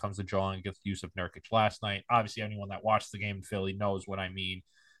do when it comes to Joel against Yusuf Nurkic last night. Obviously, anyone that watched the game in Philly knows what I mean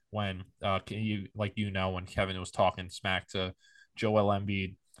when when Kevin was talking smack to Joel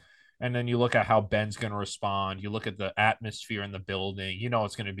Embiid. And then you look at how Ben's going to respond. You look at the atmosphere in the building.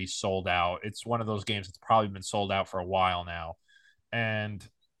 It's going to be sold out. It's one of those games that's probably been sold out for a while now. And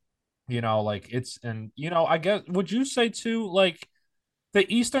I guess would you say too, like the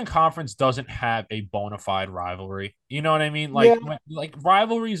Eastern Conference doesn't have a bona fide rivalry. You know what I mean? Yeah, Like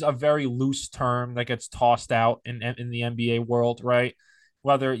rivalry is a very loose term that gets tossed out in the NBA world, right?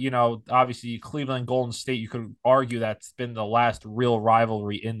 Whether obviously Cleveland Golden State, you could argue that's been the last real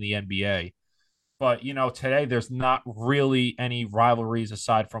rivalry in the NBA. But today there's not really any rivalries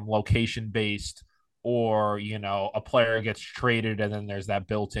aside from location based, or a player gets traded and then there's that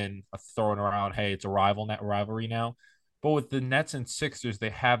built-in thrown around, hey, it's a rivalry now. But with the Nets and Sixers,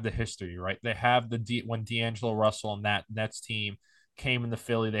 they have the history, right? They have when D'Angelo Russell and that Nets team came into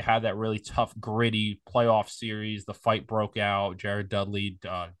Philly, they had that really tough, gritty playoff series. The fight broke out. Jared Dudley,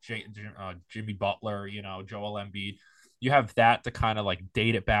 Jimmy Butler, Joel Embiid. You have that to kind of like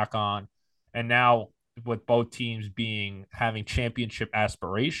date it back on. And now with both teams having championship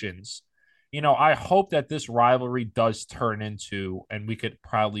aspirations, I hope that this rivalry does turn into, and we could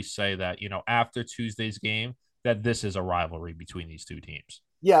probably say that, after Tuesday's game, that this is a rivalry between these two teams.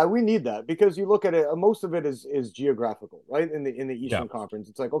 yeah, we need that because you look at it. Most of it is geographical, right? In the Yeah. Eastern Conference,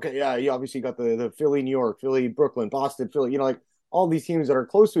 it's like, okay, yeah, you obviously got the Philly, New York, Philly, Brooklyn, Boston, Philly. Like all these teams that are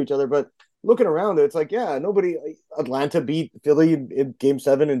close to each other. But looking around it, it's like, yeah, nobody. Atlanta beat Philly in Game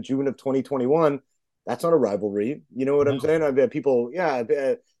 7 in June of 2021. That's not a rivalry. You know what I'm No. saying? I've had people, yeah.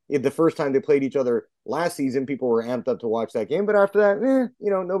 The first time they played each other last season, people were amped up to watch that game. But after that,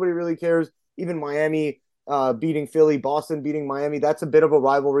 nobody really cares. Even Miami beating Philly, Boston beating Miami. That's a bit of a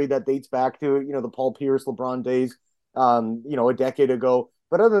rivalry that dates back to, the Paul Pierce, LeBron days. a decade ago.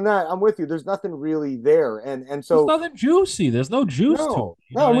 But other than that, I'm with you. There's nothing really there, and There's so nothing juicy. There's no juice to it. no,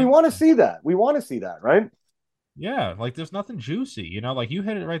 You know no, what and I we mean? want to see that. We want to see that, right? Yeah, like there's nothing juicy. Like you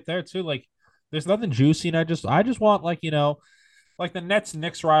hit it right there too. Like there's nothing juicy, and I just want like like the Nets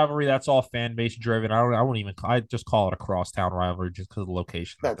Knicks rivalry. That's all fan base driven. I wouldn't even. I just call it a crosstown rivalry just because of the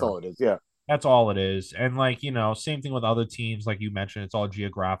location that That's they're in. all it is. Yeah, That's all it is. And like, same thing with other teams, like you mentioned, it's all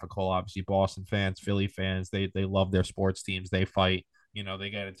geographical. Obviously, Boston fans, Philly fans, they love their sports teams. They fight, they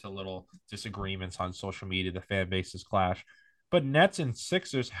get into little disagreements on social media, the fan bases clash. But Nets and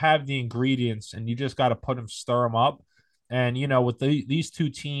Sixers have the ingredients, and you just got to put them, stir them up. And with these two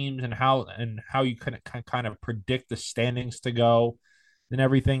teams and how you can kind of predict the standings to go and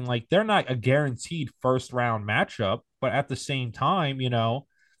everything, like they're not a guaranteed first round matchup, but at the same time,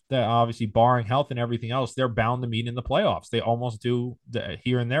 that obviously barring health and everything else, they're bound to meet in the playoffs. They almost do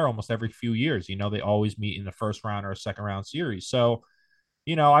here and there almost every few years. They always meet in the first round or a second round series. So,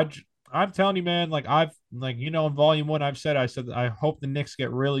 you know, I I'm telling you, man, like I've like in volume one, I said I hope the Knicks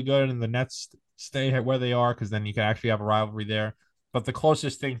get really good and the Nets stay where they are because then you can actually have a rivalry there. But the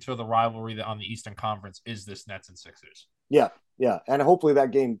closest thing to the rivalry on the Eastern Conference is this Nets and Sixers. yeah, yeah, and hopefully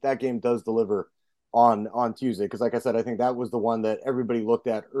that game does deliver on Tuesday because, like I said, I think that was the one that everybody looked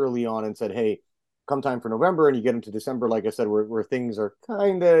at early on and said, "Hey, come time for November," and you get into December, like I said, where things are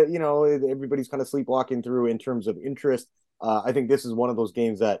kind of everybody's kind of sleepwalking through in terms of interest. I think this is one of those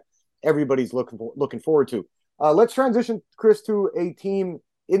games that everybody's looking forward to. Let's transition, Chris, to a team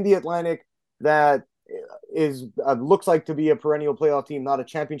in the Atlantic that is looks like to be a perennial playoff team, not a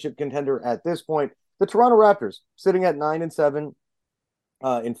championship contender at this point. The Toronto Raptors, sitting at 9-7,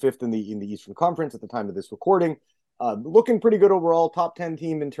 in fifth in the Eastern Conference at the time of this recording. Looking pretty good overall, top 10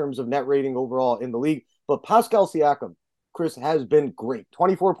 team in terms of net rating overall in the league. But Pascal Siakam, Chris, has been great.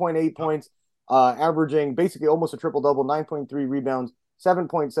 24.8 points, averaging basically almost a triple double, 9.3 rebounds,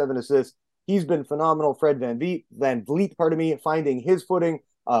 7.7 assists. He's been phenomenal. Fred VanVleet, pardon me, finding his footing.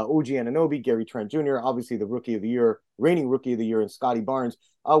 OG Anunoby, Gary Trent Jr., obviously the rookie of the year, reigning rookie of the year, and Scotty Barnes.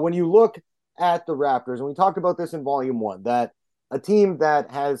 When you look at the Raptors, and we talked about this in volume one, that a team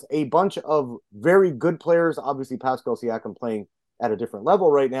that has a bunch of very good players, obviously Pascal Siakam playing at a different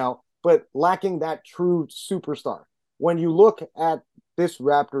level right now, but lacking that true superstar. When you look at this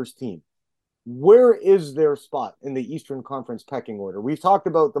Raptors team, where is their spot in the Eastern Conference pecking order? We've talked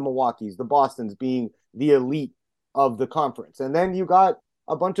about the Milwaukee's, the Bostons being the elite of the conference. And then you got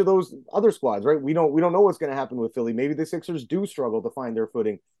a bunch of those other squads, right? We don't know what's going to happen with Philly. Maybe the Sixers do struggle to find their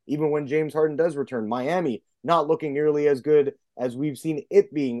footing even when James Harden does return. Miami not looking nearly as good as we've seen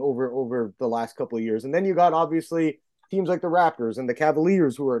it being over the last couple of years. And then you got obviously teams like the Raptors and the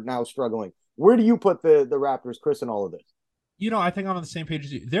Cavaliers who are now struggling. Where do you put the Raptors, Chris, in all of this? I think I'm on the same page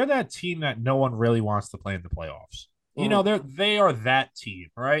as you. They're that team that no one really wants to play in the playoffs. Mm-hmm. They are that team,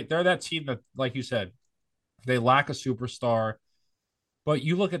 right? They're that team that, like you said, they lack a superstar. But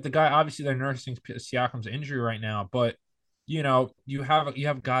you look at the guy. Obviously, they're nursing Siakam's injury right now. But you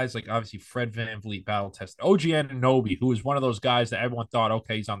have guys like obviously Fred VanVleet, battle test, OG Anunoby, who is one of those guys that everyone thought,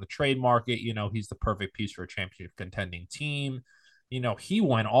 okay, he's on the trade market. He's the perfect piece for a championship contending team. He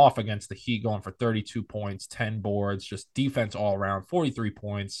went off against the Heat, going for 32 points, 10 boards, just defense all around, 43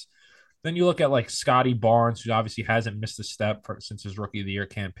 points. Then you look at like Scotty Barnes, who obviously hasn't missed a step since his rookie of the year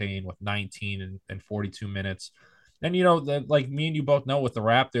campaign with 19 and 42 minutes. Then like me and you both know with the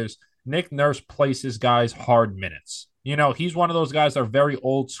Raptors, Nick Nurse places guys hard minutes. He's one of those guys that are very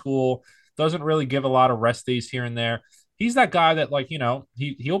old school, doesn't really give a lot of rest days here and there. He's that guy that like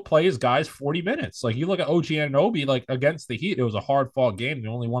he'll play his guys 40 minutes. Like you look at OG Anunoby, like against the Heat, it was a hard fought game. They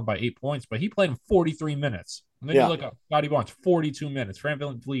only won by 8 points, but he played him 43 minutes. And then you Yeah. look at Scotty Barnes, 42 minutes. Fran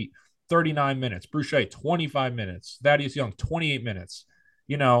VanVleet, 39 minutes. Boucher, 25 minutes. Thaddeus Young, 28 minutes.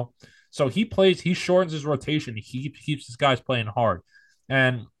 You know, so he shortens his rotation. He keeps his guys playing hard.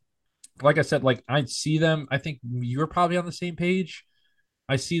 And like I said, like I see them, I think you're probably on the same page.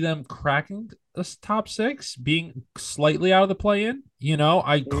 I see them cracking this top six, being slightly out of the play in.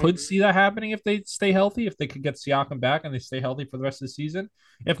 I Mhm. could see that happening if they stay healthy, if they could get Siakam back and they stay healthy for the rest of the season.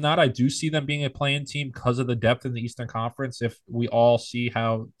 If not, I do see them being a play-in team because of the depth in the Eastern Conference. If we all see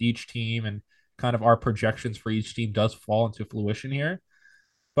how each team and kind of our projections for each team does fall into fruition here.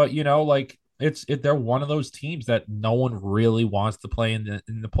 But like they're one of those teams that no one really wants to play in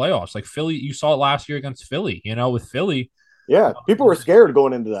the playoffs. Like Philly, you saw it last year against Philly. With Philly, Yeah. People were scared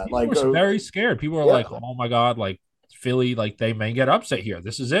going into that. people Like, were very scared. People were yeah, like, "Oh my god!" Like Philly, like they may get upset here.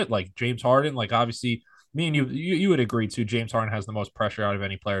 This is it. Like James Harden, like obviously, me and you would agree too. James Harden has the most pressure out of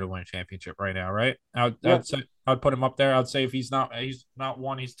any player to win a championship right now, right? yeah, I'd say I'd put him up there. I'd say if he's not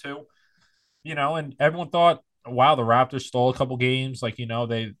one, he's two. And everyone thought wow, the Raptors stole a couple games. Like, they're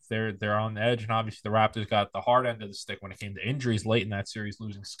on the edge, and obviously the Raptors got the hard end of the stick when it came to injuries late in that series,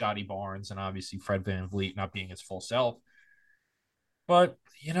 losing Scotty Barnes and obviously Fred VanVleet not being his full self. But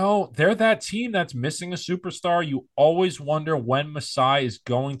they're that team that's missing a superstar. You always wonder when Masai is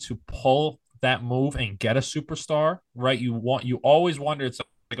going to pull that move and get a superstar, right? You always wonder. It's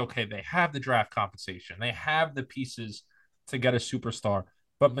like, okay, they have the draft compensation, they have the pieces to get a superstar,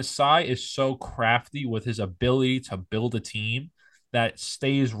 but Masai is so crafty with his ability to build a team that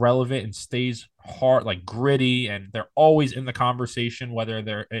stays relevant and stays hard, like gritty, and they're always in the conversation.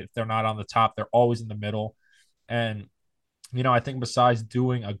 Whether if they're not on the top, they're always in the middle. And I think besides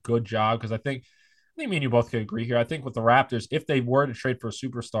doing a good job, because I think me and you both could agree here. I think with the Raptors, if they were to trade for a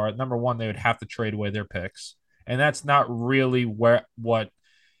superstar, number one, they would have to trade away their picks, and that's not really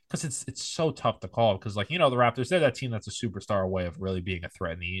because it's so tough to call. Because the Raptors, they're that team that's a superstar away of really being a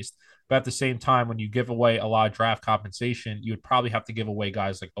threat in the East. But at the same time, when you give away a lot of draft compensation, you would probably have to give away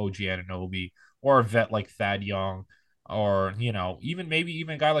guys like OG Anunoby or a vet like Thad Young, or even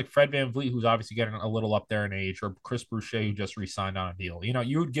a guy like Fred VanVleet, who's obviously getting a little up there in age, or Chris Boucher, who just re-signed on a deal.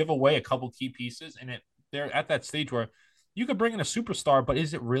 You would give away a couple key pieces, and they're at that stage where you could bring in a superstar, but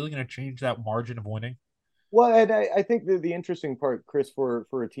is it really going to change that margin of winning? Well, and I think the interesting part, Chris, for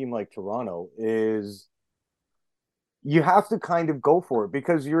a team like Toronto is you have to kind of go for it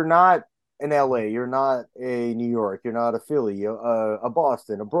because you're not an LA, you're not a New York, you're not a Philly, a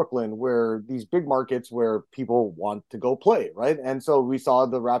Boston, a Brooklyn, where these big markets where people want to go play, right? And so we saw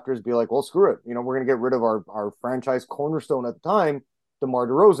the Raptors be like, well, screw it. We're going to get rid of our franchise cornerstone at the time, DeMar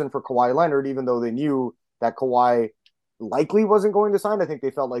DeRozan, for Kawhi Leonard, even though they knew that Kawhi likely wasn't going to sign. I think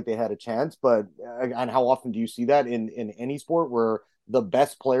they felt like they had a chance, but and how often do you see that in any sport where the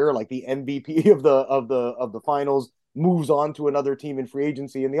best player, like the MVP of the finals, moves on to another team in free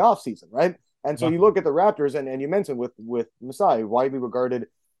agency in the offseason, right? And so Yeah. you look at the Raptors, and you mentioned with Masai, widely regarded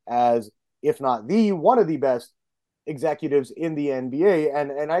as, if not the one of the best executives in the NBA.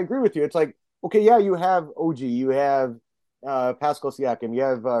 And I agree with you. It's like, okay, yeah, you have OG, you have Pascal Siakam, you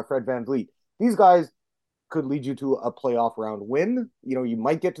have Fred VanVleet. These guys could lead you to a playoff round win. You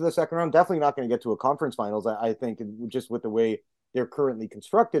might get to the second round. Definitely not going to get to a conference finals, I think, just with the way they're currently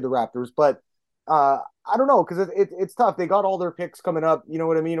constructed, the Raptors. But I don't know, because it's tough. They got all their picks coming up. You know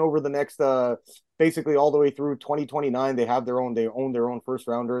what I mean? Over the next, basically all the way through 2029, they own their own first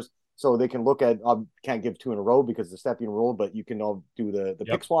rounders. So they can look at, can't give two in a row because the Stepien rule, but you can all do the Yep.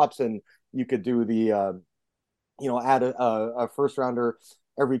 pick swaps, and you could do add a first rounder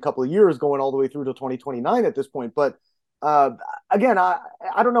every couple of years going all the way through to 2029 at this point. But uh, again, I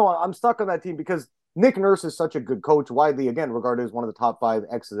don't know. I'm stuck on that team because Nick Nurse is such a good coach, widely again regarded as one of the top five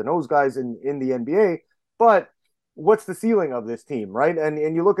X's and O's guys in the NBA. But what's the ceiling of this team, right?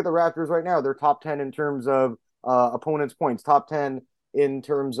 And you look at the Raptors right now; they're top 10 in terms of opponents' points, top 10 in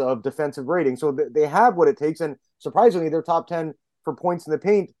terms of defensive rating. So they have what it takes, and surprisingly, they're top 10 for points in the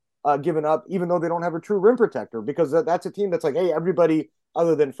paint given up, even though they don't have a true rim protector, because that's a team that's like, hey, everybody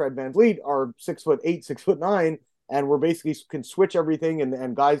other than Fred VanVleet are 6'8", 6'9", and we're basically can switch everything,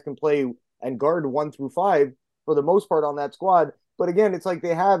 and guys can play and guard 1 through 5 for the most part on that squad. But again, it's like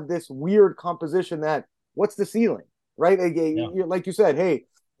they have this weird composition that what's the ceiling, right? Yeah. Like you said, hey,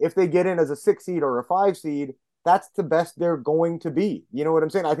 if they get in as a 6 seed or a 5 seed, that's the best they're going to be. You know what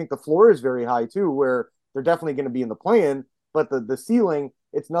I'm saying? I think the floor is very high too, where they're definitely going to be in the play-in, but the ceiling,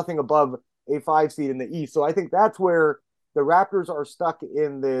 it's nothing above a 5 seed in the East. So I think that's where the Raptors are stuck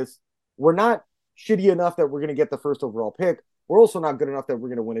in this. We're not shitty enough that we're going to get the first overall pick. We're also not good enough that we're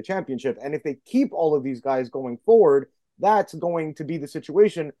going to win a championship. And if they keep all of these guys going forward, that's going to be the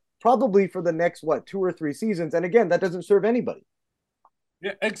situation probably for the next, 2 or 3 seasons. And again, that doesn't serve anybody.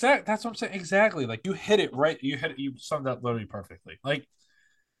 Yeah, exactly. That's what I'm saying. Exactly. Like you hit it right. You summed up literally perfectly. Like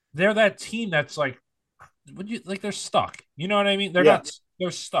they're that team that's like, would you like they're stuck. You know what I mean? Yeah.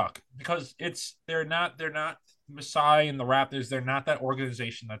 They're stuck because they're not Masai and the Raptors. They're not that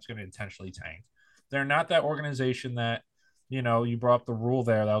organization that's going to intentionally tank. They're not that organization that, you brought up the rule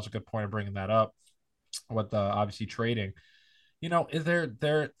there. That was a good point of bringing that up with obviously trading.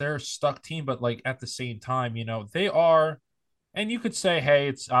 They're a stuck team, but like at the same time, they are. And you could say, hey,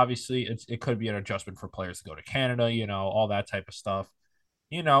 it could be an adjustment for players to go to Canada, all that type of stuff.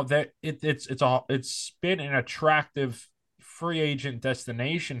 That it's been an attractive free agent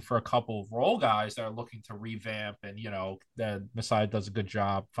destination for a couple of role guys that are looking to revamp, and that Messiah does a good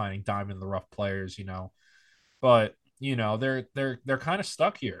job finding diamond in the rough players, but they're kind of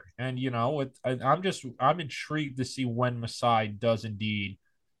stuck here, and I'm intrigued to see when Messiah does indeed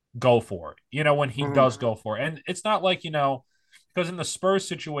go for it, when he Mm-hmm. does go for it. And it's not like, because in the Spurs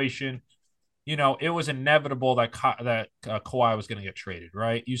situation, it was inevitable that Kawhi was going to get traded,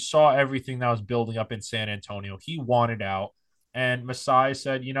 right? You saw everything that was building up in San Antonio. He wanted out, and Masai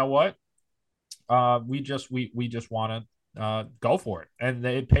said, "You know what? We just want to go for it," and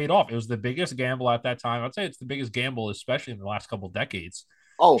it paid off. It was the biggest gamble at that time. I'd say it's the biggest gamble, especially in the last couple of decades.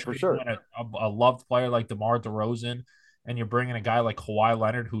 Oh, for Trading sure. a loved player like DeMar DeRozan, and you're bringing a guy like Kawhi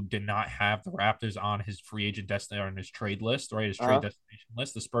Leonard, who did not have the Raptors on his free agent destiny or on his trade list, right? His trade Uh-huh. destination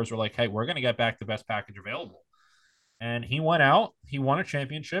list. The Spurs were like, "Hey, we're going to get back the best package available," and he went out, he won a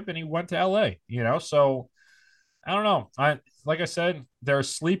championship, and he went to LA. So I don't know. Like I said, they're a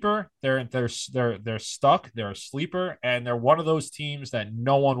sleeper. They're stuck. They're a sleeper, and they're one of those teams that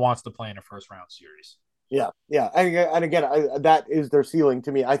no one wants to play in a first round series. Yeah, yeah, and again, that is their ceiling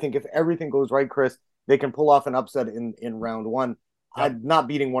to me. I think if everything goes right, Chris, they can pull off an upset in round one. Yep. I'm not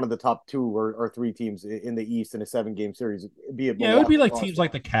beating one of the top two or three teams in the East in a 7 game series, be it Yeah, it would be Milwaukee, like teams Boston.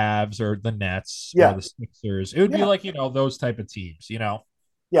 like the Cavs or the Nets or Yeah, the Sixers. It would be yeah, like those type of teams.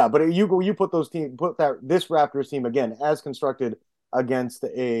 yeah. But you put those teams, put that this Raptors team again as constructed against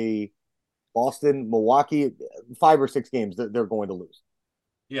a Boston, Milwaukee, 5 or 6 games that they're going to lose.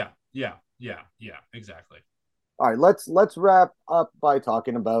 Yeah, yeah, yeah, yeah. Exactly. All right, let's wrap up by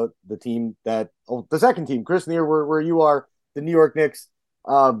talking about the second team, Chris Neer, where you are, the New York Knicks.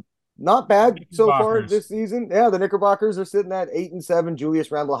 Not bad so far Knickerbockers. this season. Yeah, the Knickerbockers are sitting at 8-7.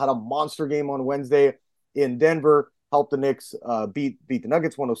 Julius Randle had a monster game on Wednesday in Denver, helped the Knicks beat the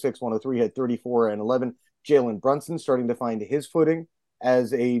Nuggets 106-103, had 34 and 11. Jalen Brunson starting to find his footing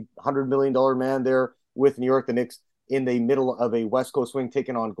as a $100 million man there with New York. The Knicks in the middle of a West Coast swing,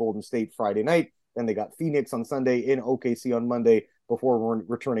 taking on Golden State Friday night. Then they got Phoenix on Sunday, in OKC on Monday before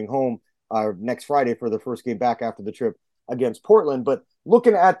returning home next Friday for their first game back after the trip against Portland. But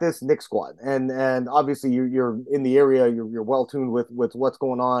looking at this Knicks squad, and obviously you're in the area, you're well tuned with what's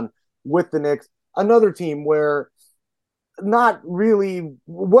going on with the Knicks. Another team where not really.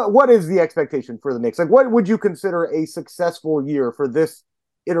 What is the expectation for the Knicks? Like, what would you consider a successful year for this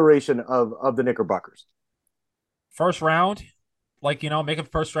iteration of the Knickerbockers? First round, make a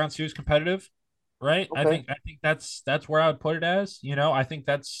first round series competitive, right? I Okay. think I think that's where I would put it as. I think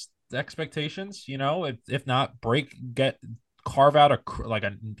that's the expectations. If not, carve out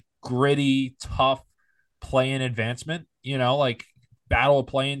a gritty, tough play in advancement. Like battle a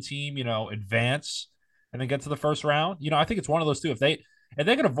playing team. Advance and then get to the first round. I think it's one of those two. If they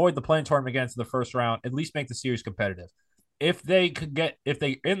can avoid the playing tournament against the first round, at least make the series competitive. If they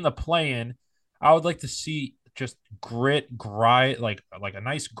in the play in, I would like to see just grind, like a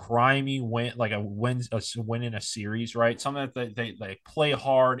nice grimy win, like a win in a series, right? Something that they play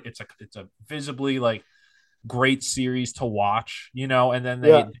hard. It's a visibly like great series to watch, and then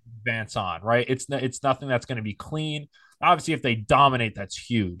Yeah. they advance on, right? It's nothing that's going to be clean. Obviously, if they dominate, that's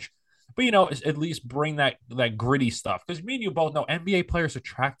huge. But at least bring that gritty stuff, because me and you both know NBA players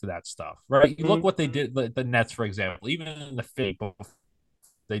attract to that stuff, right? You look Mhm. what they did, the Nets, for example, even in the fake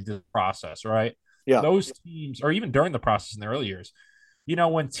they did the process, right? Yeah. Those teams, or even during the process in the early years,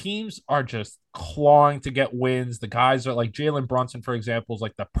 when teams are just clawing to get wins, the guys are like Jalen Brunson, for example, is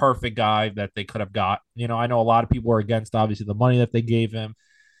like the perfect guy that they could have got. I know a lot of people were against obviously the money that they gave him.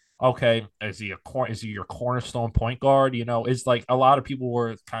 Okay, is he your cornerstone point guard? It's like a lot of people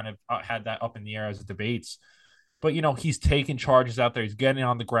were kind of had that up in the air as debates. But he's taking charges out there. He's getting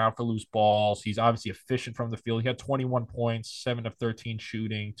on the ground for loose balls. He's obviously efficient from the field. He had 21 points, 7 of 13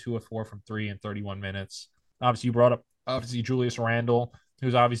 shooting, 2 of 4 from 3 in 31 minutes. Obviously, you brought up Julius Randle,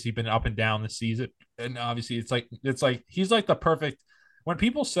 who's obviously been up and down this season. And obviously, it's like he's like the perfect. When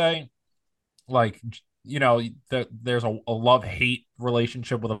people say like that there's a love hate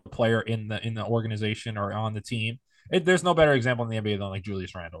relationship with a player in the organization or on the team, there's no better example in the NBA than like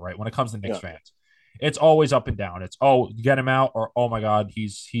Julius Randle, right? When it comes to Knicks Yeah. fans, it's always up and down. It's, oh, get him out, or oh my god,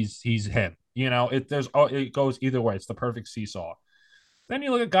 he's him. It goes either way. It's the perfect seesaw. Then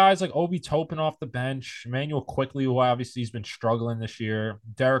you look at guys like Obi Toppin off the bench, Emmanuel Quickly, who obviously has been struggling this year,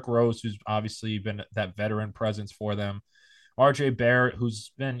 Derrick Rose, who's obviously been that veteran presence for them, RJ Barrett,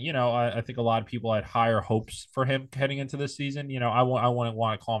 who's been, I think a lot of people had higher hopes for him heading into this season. I wouldn't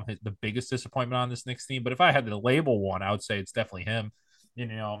want to call him the biggest disappointment on this Knicks team, but if I had to label one, I would say it's definitely him.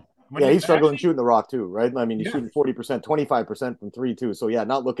 When Yeah, you he's struggling actually, shooting the rock too, right? I mean, he's yeah, shooting 40%, 25% from three too. So yeah,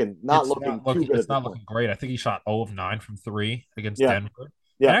 not looking too good it's at this not point. looking great. I think he shot 0 of 9 from 3 against Yeah, Denver. And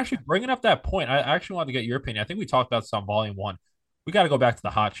yeah. actually, bringing up that point, I actually wanted to get your opinion. I think we talked about this on volume one. We got to go back to the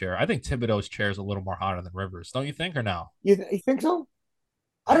hot chair. I think Thibodeau's chair is a little more hotter than Rivers, don't you think, or no? You think so?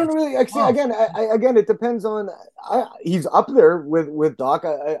 I don't It's really like, see tough. again. Again, it depends on. He's up there with Doc.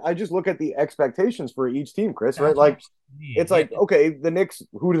 I just look at the expectations for each team, Chris. Right? That's what I'm Like saying. it's like okay, the Knicks.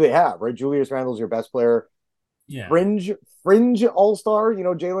 Who do they have? Right? Julius Randle's your best player. Yeah. Fringe All Star. You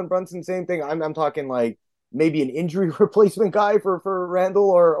know, Jalen Brunson. Same thing. I'm talking like maybe an injury replacement guy for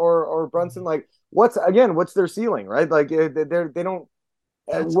Randle or Brunson. Like what's their ceiling? Right? Like they don't.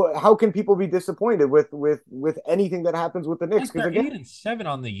 That's How can people be disappointed with anything that happens with the Knicks? because Because they're again, 8-7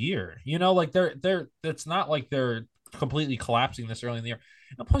 on the year. You know, like they're it's not like they're completely collapsing this early in the year.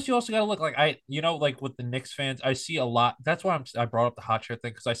 And plus, you also got to look like like with the Knicks fans, I see a lot. That's why I brought up the hot chair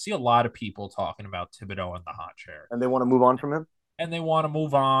thing because I see a lot of people talking about Thibodeau and the hot chair, and they want to move on from him. and they want to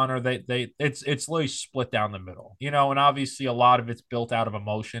move on, or they it's literally split down the middle. You know, and obviously a lot of it's built out of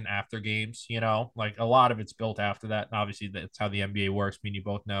emotion after games. You know, like a lot of it's built after that, and obviously that's how the NBA works. I mean, you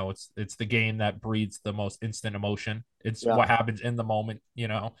both know it's the game that breeds the most instant emotion. It's Yeah, what happens in the moment. You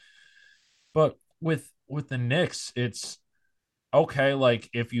know, but with the Knicks, it's okay. Like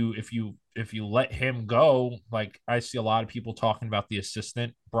if you let him go, like I see a lot of people talking about the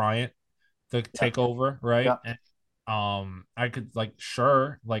assistant Bryant to yeah, take over, right? yeah. And I could like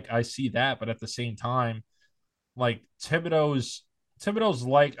sure, like I see that, but at the same time, like Thibodeau's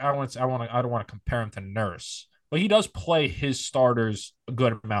like I don't want to compare him to Nurse, but he does play his starters a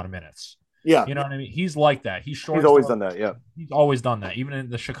good amount of minutes. Yeah, You know what I mean? He's like that. He he's shortens the always rotation. done that. Yeah, He's always done that, even in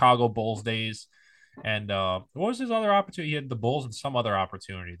the Chicago Bulls days. And what was his other opportunity? He had the Bulls and some other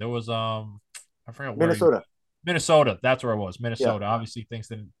opportunity. There was I forgot where he Minnesota. Minnesota. That's where it was. Yeah, Minnesota. Obviously things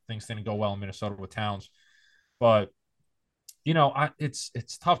didn't go well in Minnesota with Towns. But you know, it's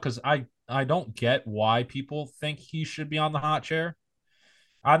tough because I don't get why people think he should be on the hot chair.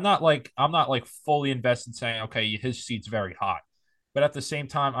 I'm not like fully invested saying okay his seat's very hot, but at the same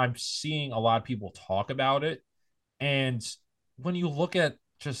time I'm seeing a lot of people talk about it, and when you look at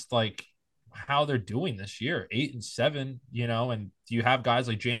just like how they're doing this year, 8-7, you know, and you have guys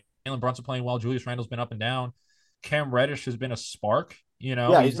like Jalen Brunson playing well, Julius Randle's been up and down, Cam Reddish has been a spark, you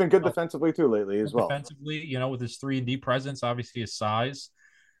know, yeah. He's he's been good defensively too lately as well. defensively, you know, with his 3-and-D presence, obviously his size,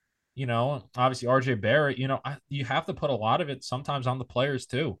 you know, obviously RJ Barrett, you know, you have to put a lot of it sometimes on the players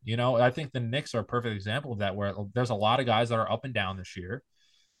too. You know, I think the Knicks are a perfect example of that, where there's a lot of guys that are up and down this year.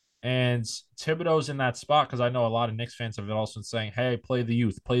 And Thibodeau's in that spot because I know a lot of Knicks fans have been also saying, hey, play the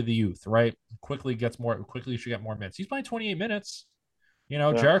youth, right? Quickly you should get more minutes. He's playing 28 minutes. You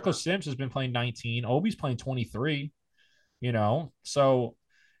know, Yeah, Jericho Sims has been playing 19. Obi's playing 23, you know. So,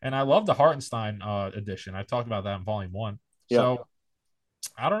 and I love the Hartenstein edition. I talked about that in volume one. yeah. So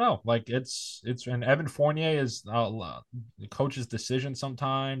I don't know. Like it's and Evan Fournier is the coach's decision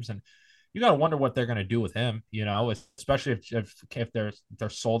sometimes, and you got to wonder what they're going to do with him. You know, especially if they're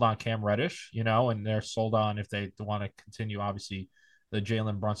sold on Cam Reddish, you know, and they're sold on if they want to continue obviously the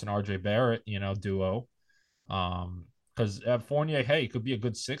Jalen Brunson RJ Barrett, you know, duo. Because Fournier, hey, could be a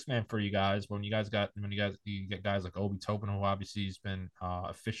good 6 man for you guys you get guys like Obi Toppin, who obviously has been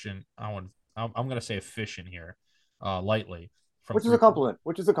efficient. I'm gonna say efficient here, lightly from Which is a 3 point. compliment.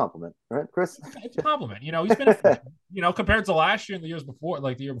 Which is a compliment, right, Chris? It's a compliment. You know, he's been efficient. You know, compared to last year and the years before,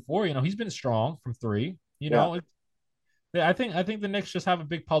 like the year before, you know, he's been strong from three. You Yeah. know, I think the Knicks just have a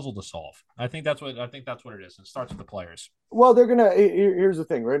big puzzle to solve. I think that's what it is. It starts with the players. Well, they're gonna. Here's the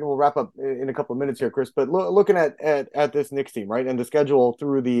thing, right? And we'll wrap up in a couple of minutes here, Chris. But looking at this Knicks team, right, and the schedule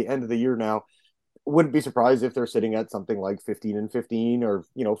through the end of the year now, wouldn't be surprised if they're sitting at something like 15-15 or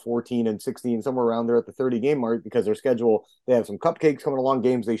 14-16, somewhere around there at the 30 game mark because their schedule, they have some cupcakes coming along,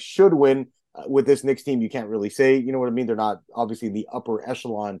 games they should win. With this Knicks team, you can't really say, you know what I mean? They're not obviously the upper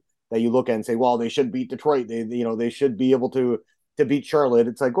echelon that you look at and say, well, they should beat Detroit. They should be able to beat Charlotte.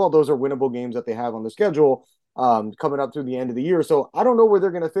 It's like, well, those are winnable games that they have on the schedule coming up through the end of the year. So I don't know where they're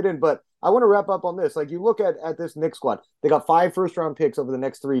going to fit in, but I want to wrap up on this. Like you look at this Knicks squad, they got 5 first round picks over the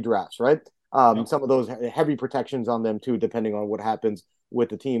next 3 drafts, right? Yep. Some of those heavy protections on them too, depending on what happens with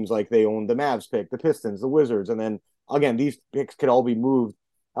the teams. Like they own the Mavs pick, the Pistons, the Wizards, and then again, these picks could all be moved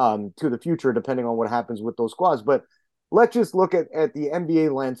to the future depending on what happens with those squads. But let's just look at the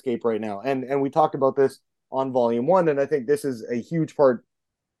NBA landscape right now, and we talked about this on Volume One, and I think this is a huge part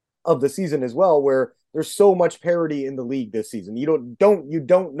of the season as well, where there's so much parity in the league this season. You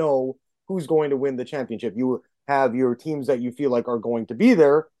don't know who's going to win the championship. You have your teams that you feel like are going to be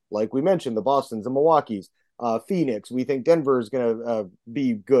there, like we mentioned, the Boston's, the Milwaukee's, Phoenix. We think Denver is going to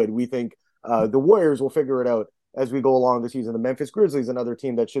be good. We think the Warriors will figure it out as we go along the season. The Memphis Grizzlies, another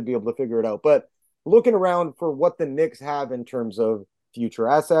team that should be able to figure it out. But looking around for what the Knicks have in terms of future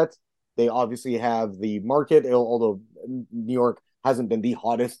assets, they obviously have the market, although New York hasn't been the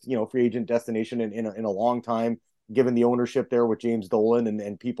hottest, free agent destination in a long time. given the ownership there with James Dolan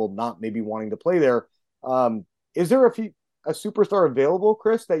and people not maybe wanting to play there. Is there a superstar available,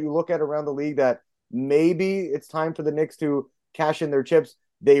 Chris, that you look at around the league that maybe it's time for the Knicks to cash in their chips?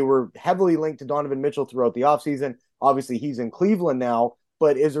 They were heavily linked to Donovan Mitchell throughout the offseason. Obviously, he's in Cleveland now,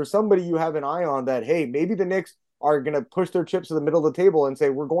 but is there somebody you have an eye on that, hey, maybe the Knicks are going to push their chips to the middle of the table and say,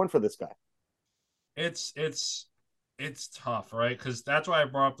 we're going for this guy? It's tough, right? Because that's why I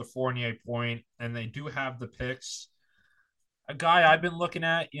brought up the Fournier point, and they do have the picks. A guy I've been looking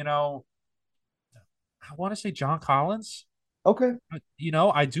at, I want to say John Collins. Okay.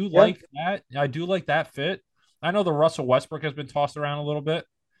 I do Yeah. like that. I do like that fit. I know the Russell Westbrook has been tossed around a little bit,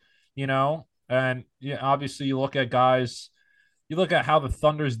 and yeah, obviously you look at guys, you look at how the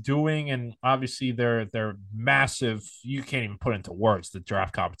Thunder's doing, and obviously they're massive. You can't even put into words the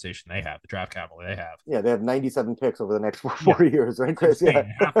draft compensation they have, the draft capital they have. Yeah, they have 97 picks over the next four Yeah. years, right, Chris? Yeah.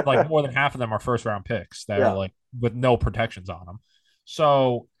 Like more than half of them are first round picks that are like with no protections on them.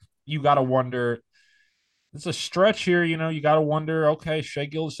 So you got to wonder. It's a stretch here, you got to wonder, okay, Shai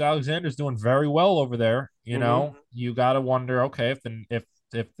Gilgeous-Alexander's doing very well over there. You got to wonder, okay, if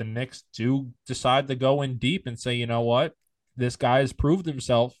the Knicks do decide to go in deep and say, you know what, this guy has proved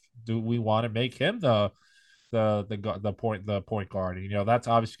himself. Do we want to make him the point guard? That's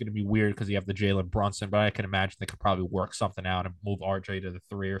obviously going to be weird because you have the Jalen Brunson, but I can imagine they could probably work something out and move RJ to the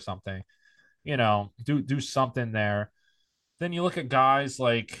 3 or something. Do something there. Then you look at guys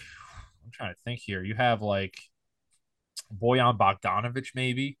like, I'm trying to think here. You have like Bojan Bogdanovic,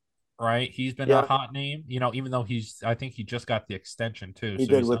 maybe, right? He's been a hot name, even though I think he just got the extension too. He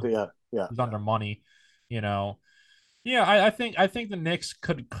did with he's under money, Yeah, I think the Knicks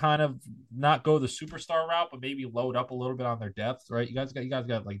could kind of not go the superstar route, but maybe load up a little bit on their depth, right? You guys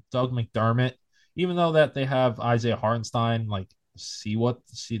got like Doug McDermott, even though that they have Isaiah Hartenstein, like see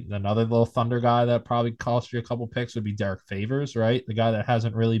another little Thunder guy that probably cost you a couple picks would be Derek Favors, right? The guy that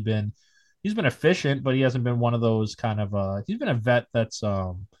hasn't really been, he's been efficient, but he hasn't been one of those kind of he's been a vet that's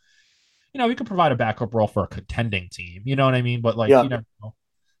he could provide a backup role for a contending team, you know what I mean? But like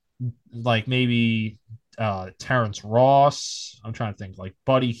like maybe Terrence Ross. I'm trying to think like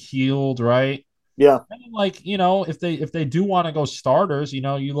Buddy Hield, right? Yeah. And like, if they do want to go starters, you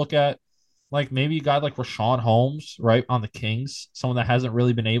look at like maybe a guy like Rashawn Holmes, right, on the Kings, someone that hasn't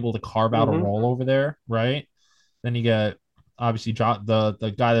really been able to carve out a role over there, right? Then you get obviously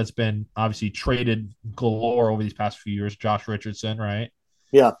the guy that's been obviously traded galore over these past few years, Josh Richardson, right?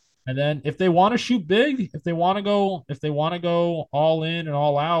 Yeah. And then if they want to shoot big, if they want to go all in and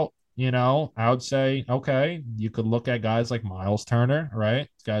all out, I would say, okay, you could look at guys like Miles Turner, right?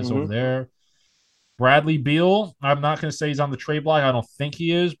 Guys over there. Bradley Beal, I'm not going to say he's on the trade block. I don't think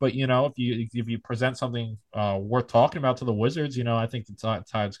he is, but if you present something worth talking about to the Wizards, I think the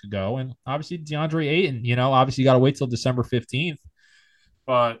Tides could go. And obviously DeAndre Ayton, obviously you got to wait till December 15th,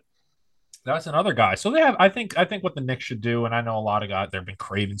 but that's another guy. So they have, I think what the Knicks should do, and I know a lot of guys, they've been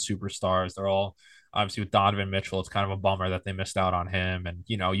craving superstars. They're all obviously with Donovan Mitchell. It's kind of a bummer that they missed out on him. And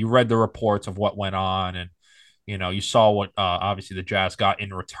you read the reports of what went on, and you saw what obviously the Jazz got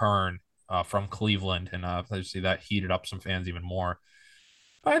in return from Cleveland, and obviously that heated up some fans even more.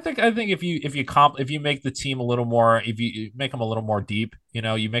 But I think if you make the team a little more, if you make them a little more deep,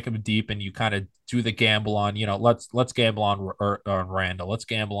 you make them deep, and you kind of do the gamble on, let's gamble on Randall, let's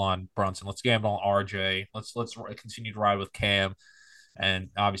gamble on Brunson, let's gamble on RJ, let's continue to ride with Cam, and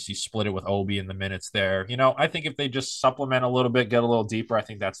obviously split it with Obi in the minutes there. I think if they just supplement a little bit, get a little deeper, I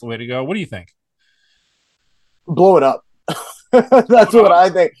think that's the way to go. What do you think? Blow it up. That's what I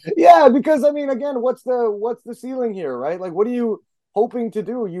think. Yeah, because I mean, again, what's the ceiling here, right? Like, what are you hoping to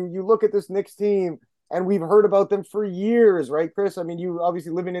do? You look at this Knicks team, and we've heard about them for years, right, Chris? I mean, you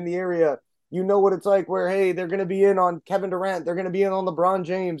obviously living in the area, you know what it's like. Where hey, they're going to be in on Kevin Durant, they're going to be in on LeBron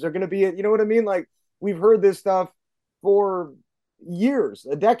James, they're going to be, you know what I mean? Like we've heard this stuff for years,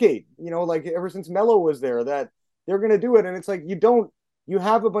 a decade. Like ever since Melo was there, that they're going to do it, and it's like you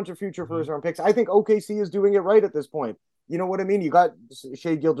have a bunch of future first round picks. I think OKC is doing it right at this point. You know what I mean? You got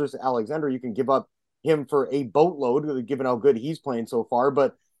Shai Gilgeous-Alexander. You can give up him for a boatload, given how good he's playing so far.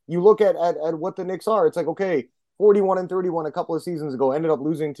 But you look at what the Knicks are. It's like, okay, 41-31 a couple of seasons ago, ended up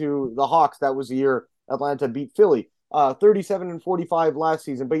losing to the Hawks. That was the year Atlanta beat Philly. 37-45 last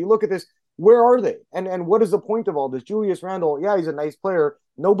season. But you look at this, where are they? And what is the point of all this? Julius Randle, yeah, he's a nice player.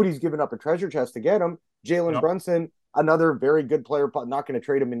 Nobody's given up a treasure chest to get him. Jalen Brunson, another very good player. Not going to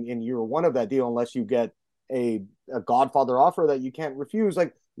trade him in year one of that deal unless you get a Godfather offer that you can't refuse.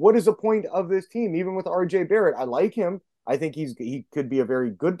 Like, what is the point of this team? Even with RJ Barrett, I like him. I think he could be a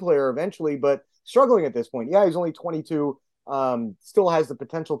very good player eventually, but struggling at this point. Yeah, he's only 22, still has the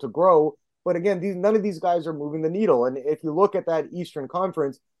potential to grow. But again, none of these guys are moving the needle. And if you look at that Eastern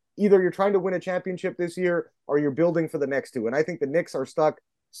Conference, either you're trying to win a championship this year or you're building for the next two. And I think the Knicks are stuck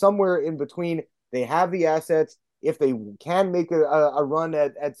somewhere in between. They have the assets. If they can make a run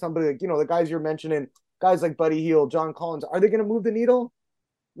at somebody, like, the guys you're mentioning, guys like Buddy Hield, John Collins, are they going to move the needle?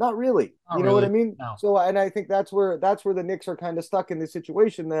 Not really. Not You know what I really. mean? No. So, and I think that's where the Knicks are kind of stuck in this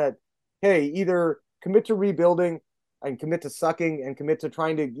situation that, hey, either commit to rebuilding and commit to sucking and commit to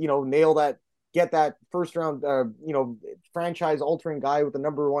trying to, nail that, get that first round, franchise altering guy with the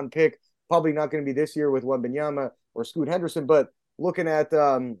number one pick. Probably not going to be this year with Wembanyama or Scoot Henderson, but looking at,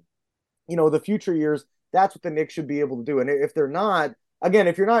 the future years, that's what the Knicks should be able to do. And if they're not, again,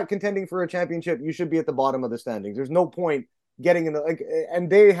 if you're not contending for a championship, you should be at the bottom of the standings. There's no point getting in and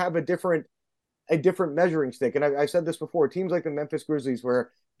they have a different measuring stick. And I said this before, teams like the Memphis Grizzlies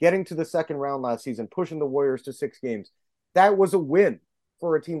were getting to the second round last season, pushing the Warriors to 6 games. That was a win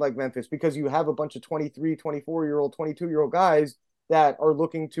for a team like Memphis because you have a bunch of 23, 24-year-old, 22-year-old guys that are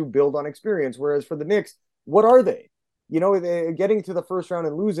looking to build on experience. Whereas for the Knicks, what are they? Getting to the first round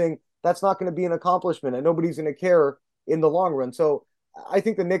and losing, that's not going to be an accomplishment and nobody's going to care in the long run. So I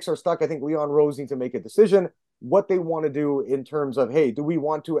think the Knicks are stuck. I think Leon Rose needs to make a decision what they want to do in terms of, hey, do we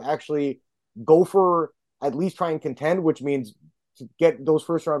want to actually go for at least try and contend, which means to get those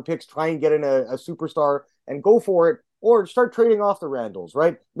first round picks, try and get in a superstar and go for it, or start trading off the Randalls,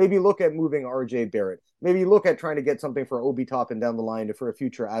 right? Maybe look at moving RJ Barrett. Maybe look at trying to get something for Obi Toppin down the line for a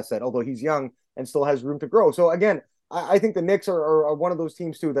future asset, although he's young and still has room to grow. So again, I think the Knicks are one of those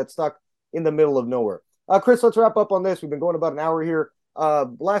teams too that's stuck in the middle of nowhere. Chris, let's wrap up on this. We've been going about an hour here.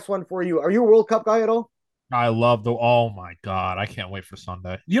 Last one for you. Are you a World Cup guy at all? I love the. Oh my god, I can't wait for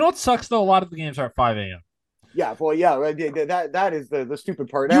Sunday. You know what sucks though? A lot of the games are at 5 a.m. Yeah, well, yeah, right. That is the stupid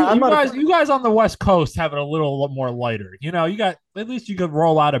part. You, Now, I'm you not guys, you guys on the West Coast have it a little more lighter. You got at least you could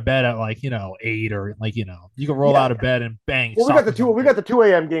roll out of bed at 8 or you could roll yeah. out of bed and bang. Well, we got the 2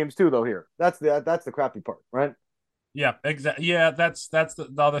 a.m. games too, though. Here, that's the crappy part, right? Yeah, exactly. Yeah, that's the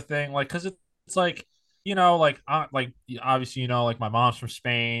other thing. Because it's obviously my mom's from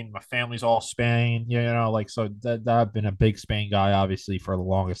Spain, my family's all Spain. So that I've been a big Spain guy, obviously, for the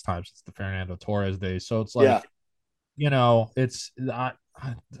longest time since the Fernando Torres days. So it's it's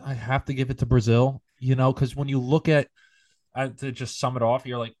I have to give it to Brazil. Because when you look at to just sum it off,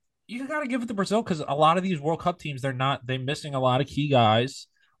 you're like you got to give it to Brazil because a lot of these World Cup teams they're missing a lot of key guys.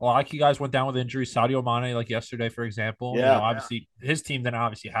 A lot of key guys went down with injuries. Sadio Mane, like yesterday, for example. Yeah. Obviously his team didn't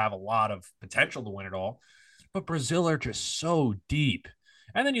obviously have a lot of potential to win it all, but Brazil are just so deep.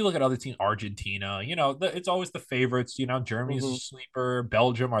 And then you look at other teams, Argentina. It's always the favorites. Germany's a sleeper.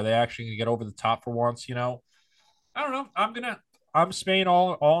 Belgium, are they actually going to get over the top for once? I don't know. I'm Spain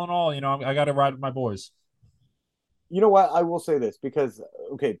all in all. I got to ride with my boys. You know what? I will say this because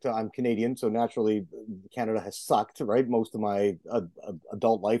okay, I'm Canadian, so naturally Canada has sucked, right? Most of my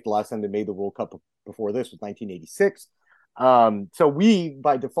adult life. The last time they made the World Cup before this was 1986. So we,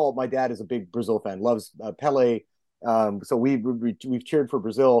 by default, my dad is a big Brazil fan, loves Pele. So we've cheered for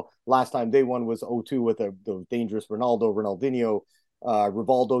Brazil. Last time they won was 2002 with the dangerous Ronaldo, Ronaldinho,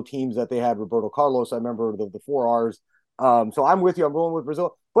 Rivaldo teams that they had, Roberto Carlos. I remember the 4 Rs. So I'm with you. I'm rolling with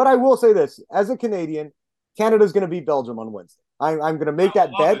Brazil. But I will say this, as a Canadian, Canada's going to beat Belgium on Wednesday. I'm going to make that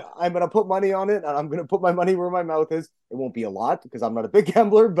bet. I'm going to put money on it, and I'm going to put my money where my mouth is. It won't be a lot because I'm not a big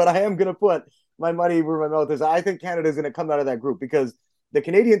gambler, but I am going to put my money where my mouth is. I think Canada is going to come out of that group because the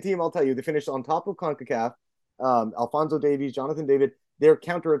Canadian team, I'll tell you, they finished on top of CONCACAF. Alfonso Davies, Jonathan David, their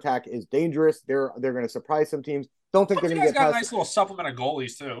counterattack is dangerous. They're going to surprise some teams. Don't think they're going to get past. You guys got a nice little supplement of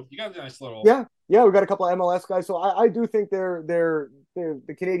goalies too. You got a nice little. Yeah. We got a couple of MLS guys, so I do think they're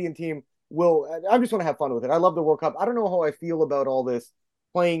the Canadian team will. I just want to have fun with it. I love the World Cup. I don't know how I feel about all this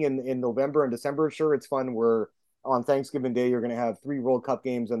playing in November and December. Sure, it's fun. Where on Thanksgiving Day you're going to have 3 World Cup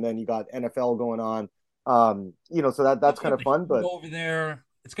games, and then you got NFL going on. So that's kind of fun. But over there,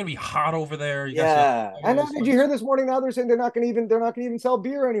 it's going to be hot over there. And now, did you hear this morning? Now they're saying they're not going to even sell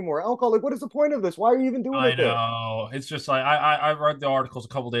beer anymore. Alcohol. Like, what is the point of this? Why are you even doing it? I know. It's just like I read the articles a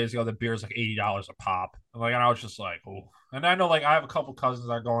couple days ago that beer's like $80 a pop. And I was just like, oh. And I know I have a couple cousins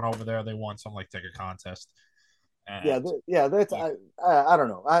that are going over there. They won some ticket contest. And that's I don't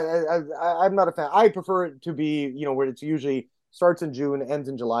know. I'm not a fan. I prefer it to be where it's usually starts in June, ends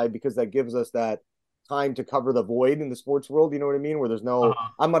in July because that gives us that time to cover the void in the sports world. You know what I mean? Where there's no.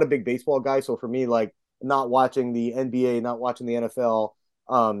 I'm not a big baseball guy, so for me, like not watching the NBA, not watching the NFL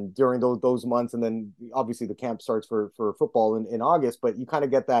during those months, and then obviously the camp starts for football in August. But you kind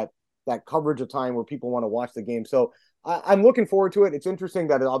of get that coverage of time where people want to watch the game. So I'm looking forward to it. It's interesting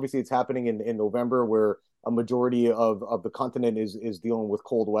that obviously it's happening in November where a majority of the continent is dealing with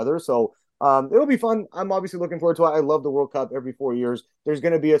cold weather. So It'll be fun. I'm obviously looking forward to it. I love the World Cup every 4 years. There's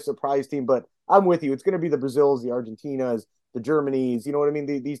going to be a surprise team, but I'm with you. It's going to be the Brazils, the Argentinas, the Germanys. You know what I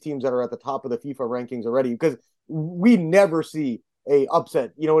mean? These teams that are at the top of the FIFA rankings already, because we never see a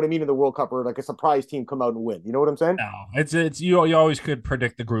upset. You know what I mean in the World Cup or like a surprise team come out and win. You know what I'm saying? No, it's you always could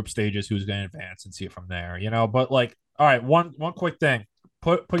predict the group stages who's going to advance and see it from there, But like, all right, one quick thing.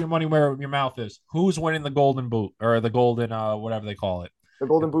 Put your money where your mouth is. Who's winning the golden boot or the golden whatever they call it? The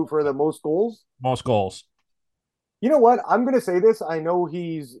Golden Boot for the most goals. Most goals. You know what? I'm going to say this. I know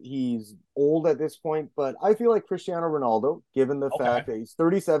he's old at this point, but I feel like Cristiano Ronaldo, given the Okay. fact that he's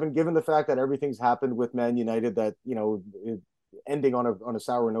 37, given the fact that everything's happened with Man United, that ending on a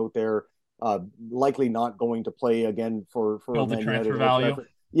sour note there, likely not going to play again for Build the Man transfer United value. whatsoever.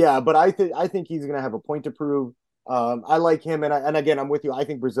 Yeah, but I think he's going to have a point to prove. I like him, and again, I'm with you. I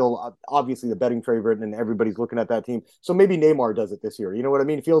think Brazil, obviously the betting favorite, and everybody's looking at that team. So maybe Neymar does it this year. You know what I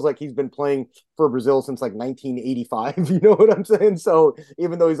mean? It feels like he's been playing for Brazil since like 1985. You know what I'm saying? So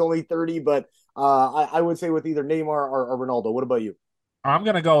even though he's only 30, but I would say with either Neymar or Ronaldo. What about you? I'm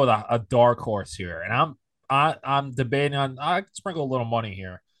gonna go with a dark horse here, and I'm debating on. I can sprinkle a little money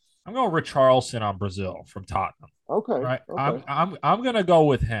here. I'm going Richarlison on Brazil from Tottenham. Okay, Right, okay. I'm gonna go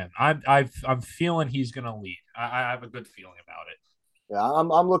with him. I'm feeling he's gonna lead. I have a good feeling about it. Yeah, I'm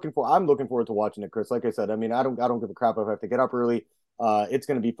looking forward to watching it, Chris. Like I said, I mean, I don't give a crap if I have to get up early. It's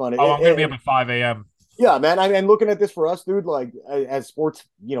going to be fun. Oh, I'm gonna be up And at 5 a.m. yeah, man. And looking at this for us, dude, like as sports,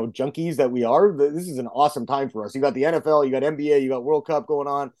 junkies that we are, this is an awesome time for us. You got the NFL, you got NBA, you got World Cup going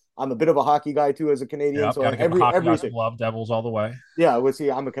on. I'm a bit of a hockey guy too, as a Canadian. Yep, So got to give the hockey guys everything. some love. Devils all the way. Yeah, well, see,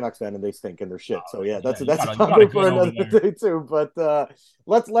 I'm a Canucks fan and they stink and they're Oh, shit. So yeah, yeah, that's a you got a topic for good over another there. day too. But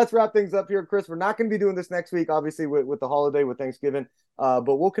let's wrap things up here, Chris. We're not going to be doing this next week, obviously, with the holiday with Thanksgiving.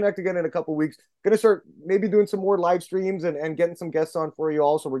 But we'll connect again in a couple weeks. Going to start maybe doing some more live streams and getting some guests on for you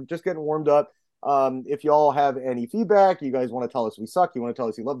all. So we're just getting warmed up. If y'all have any feedback, you guys want to tell us we suck, you want to tell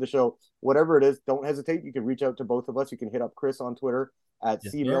us you love the show, whatever it is, don't hesitate. You can reach out to both of us. You can hit up Chris on Twitter at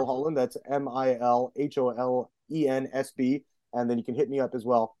Yes, C sir. Milholland. That's MILHOLENSB. And then you can hit me up as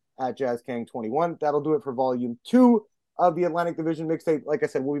well at JazzKang21. That'll do it for volume 2 of the Atlantic Division mixtape. Like I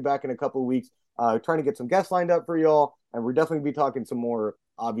said, we'll be back in a couple of weeks, trying to get some guests lined up for y'all. And we're definitely be talking some more,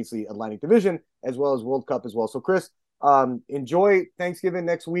 obviously, Atlantic Division as well as World Cup as well. So, Chris, enjoy Thanksgiving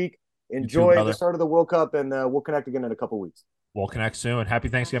next week. You too, Enjoy the brother. start of the World Cup, and we'll connect again in a couple of weeks. We'll connect soon. Happy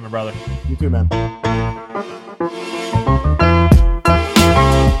Thanksgiving, brother. You too, man.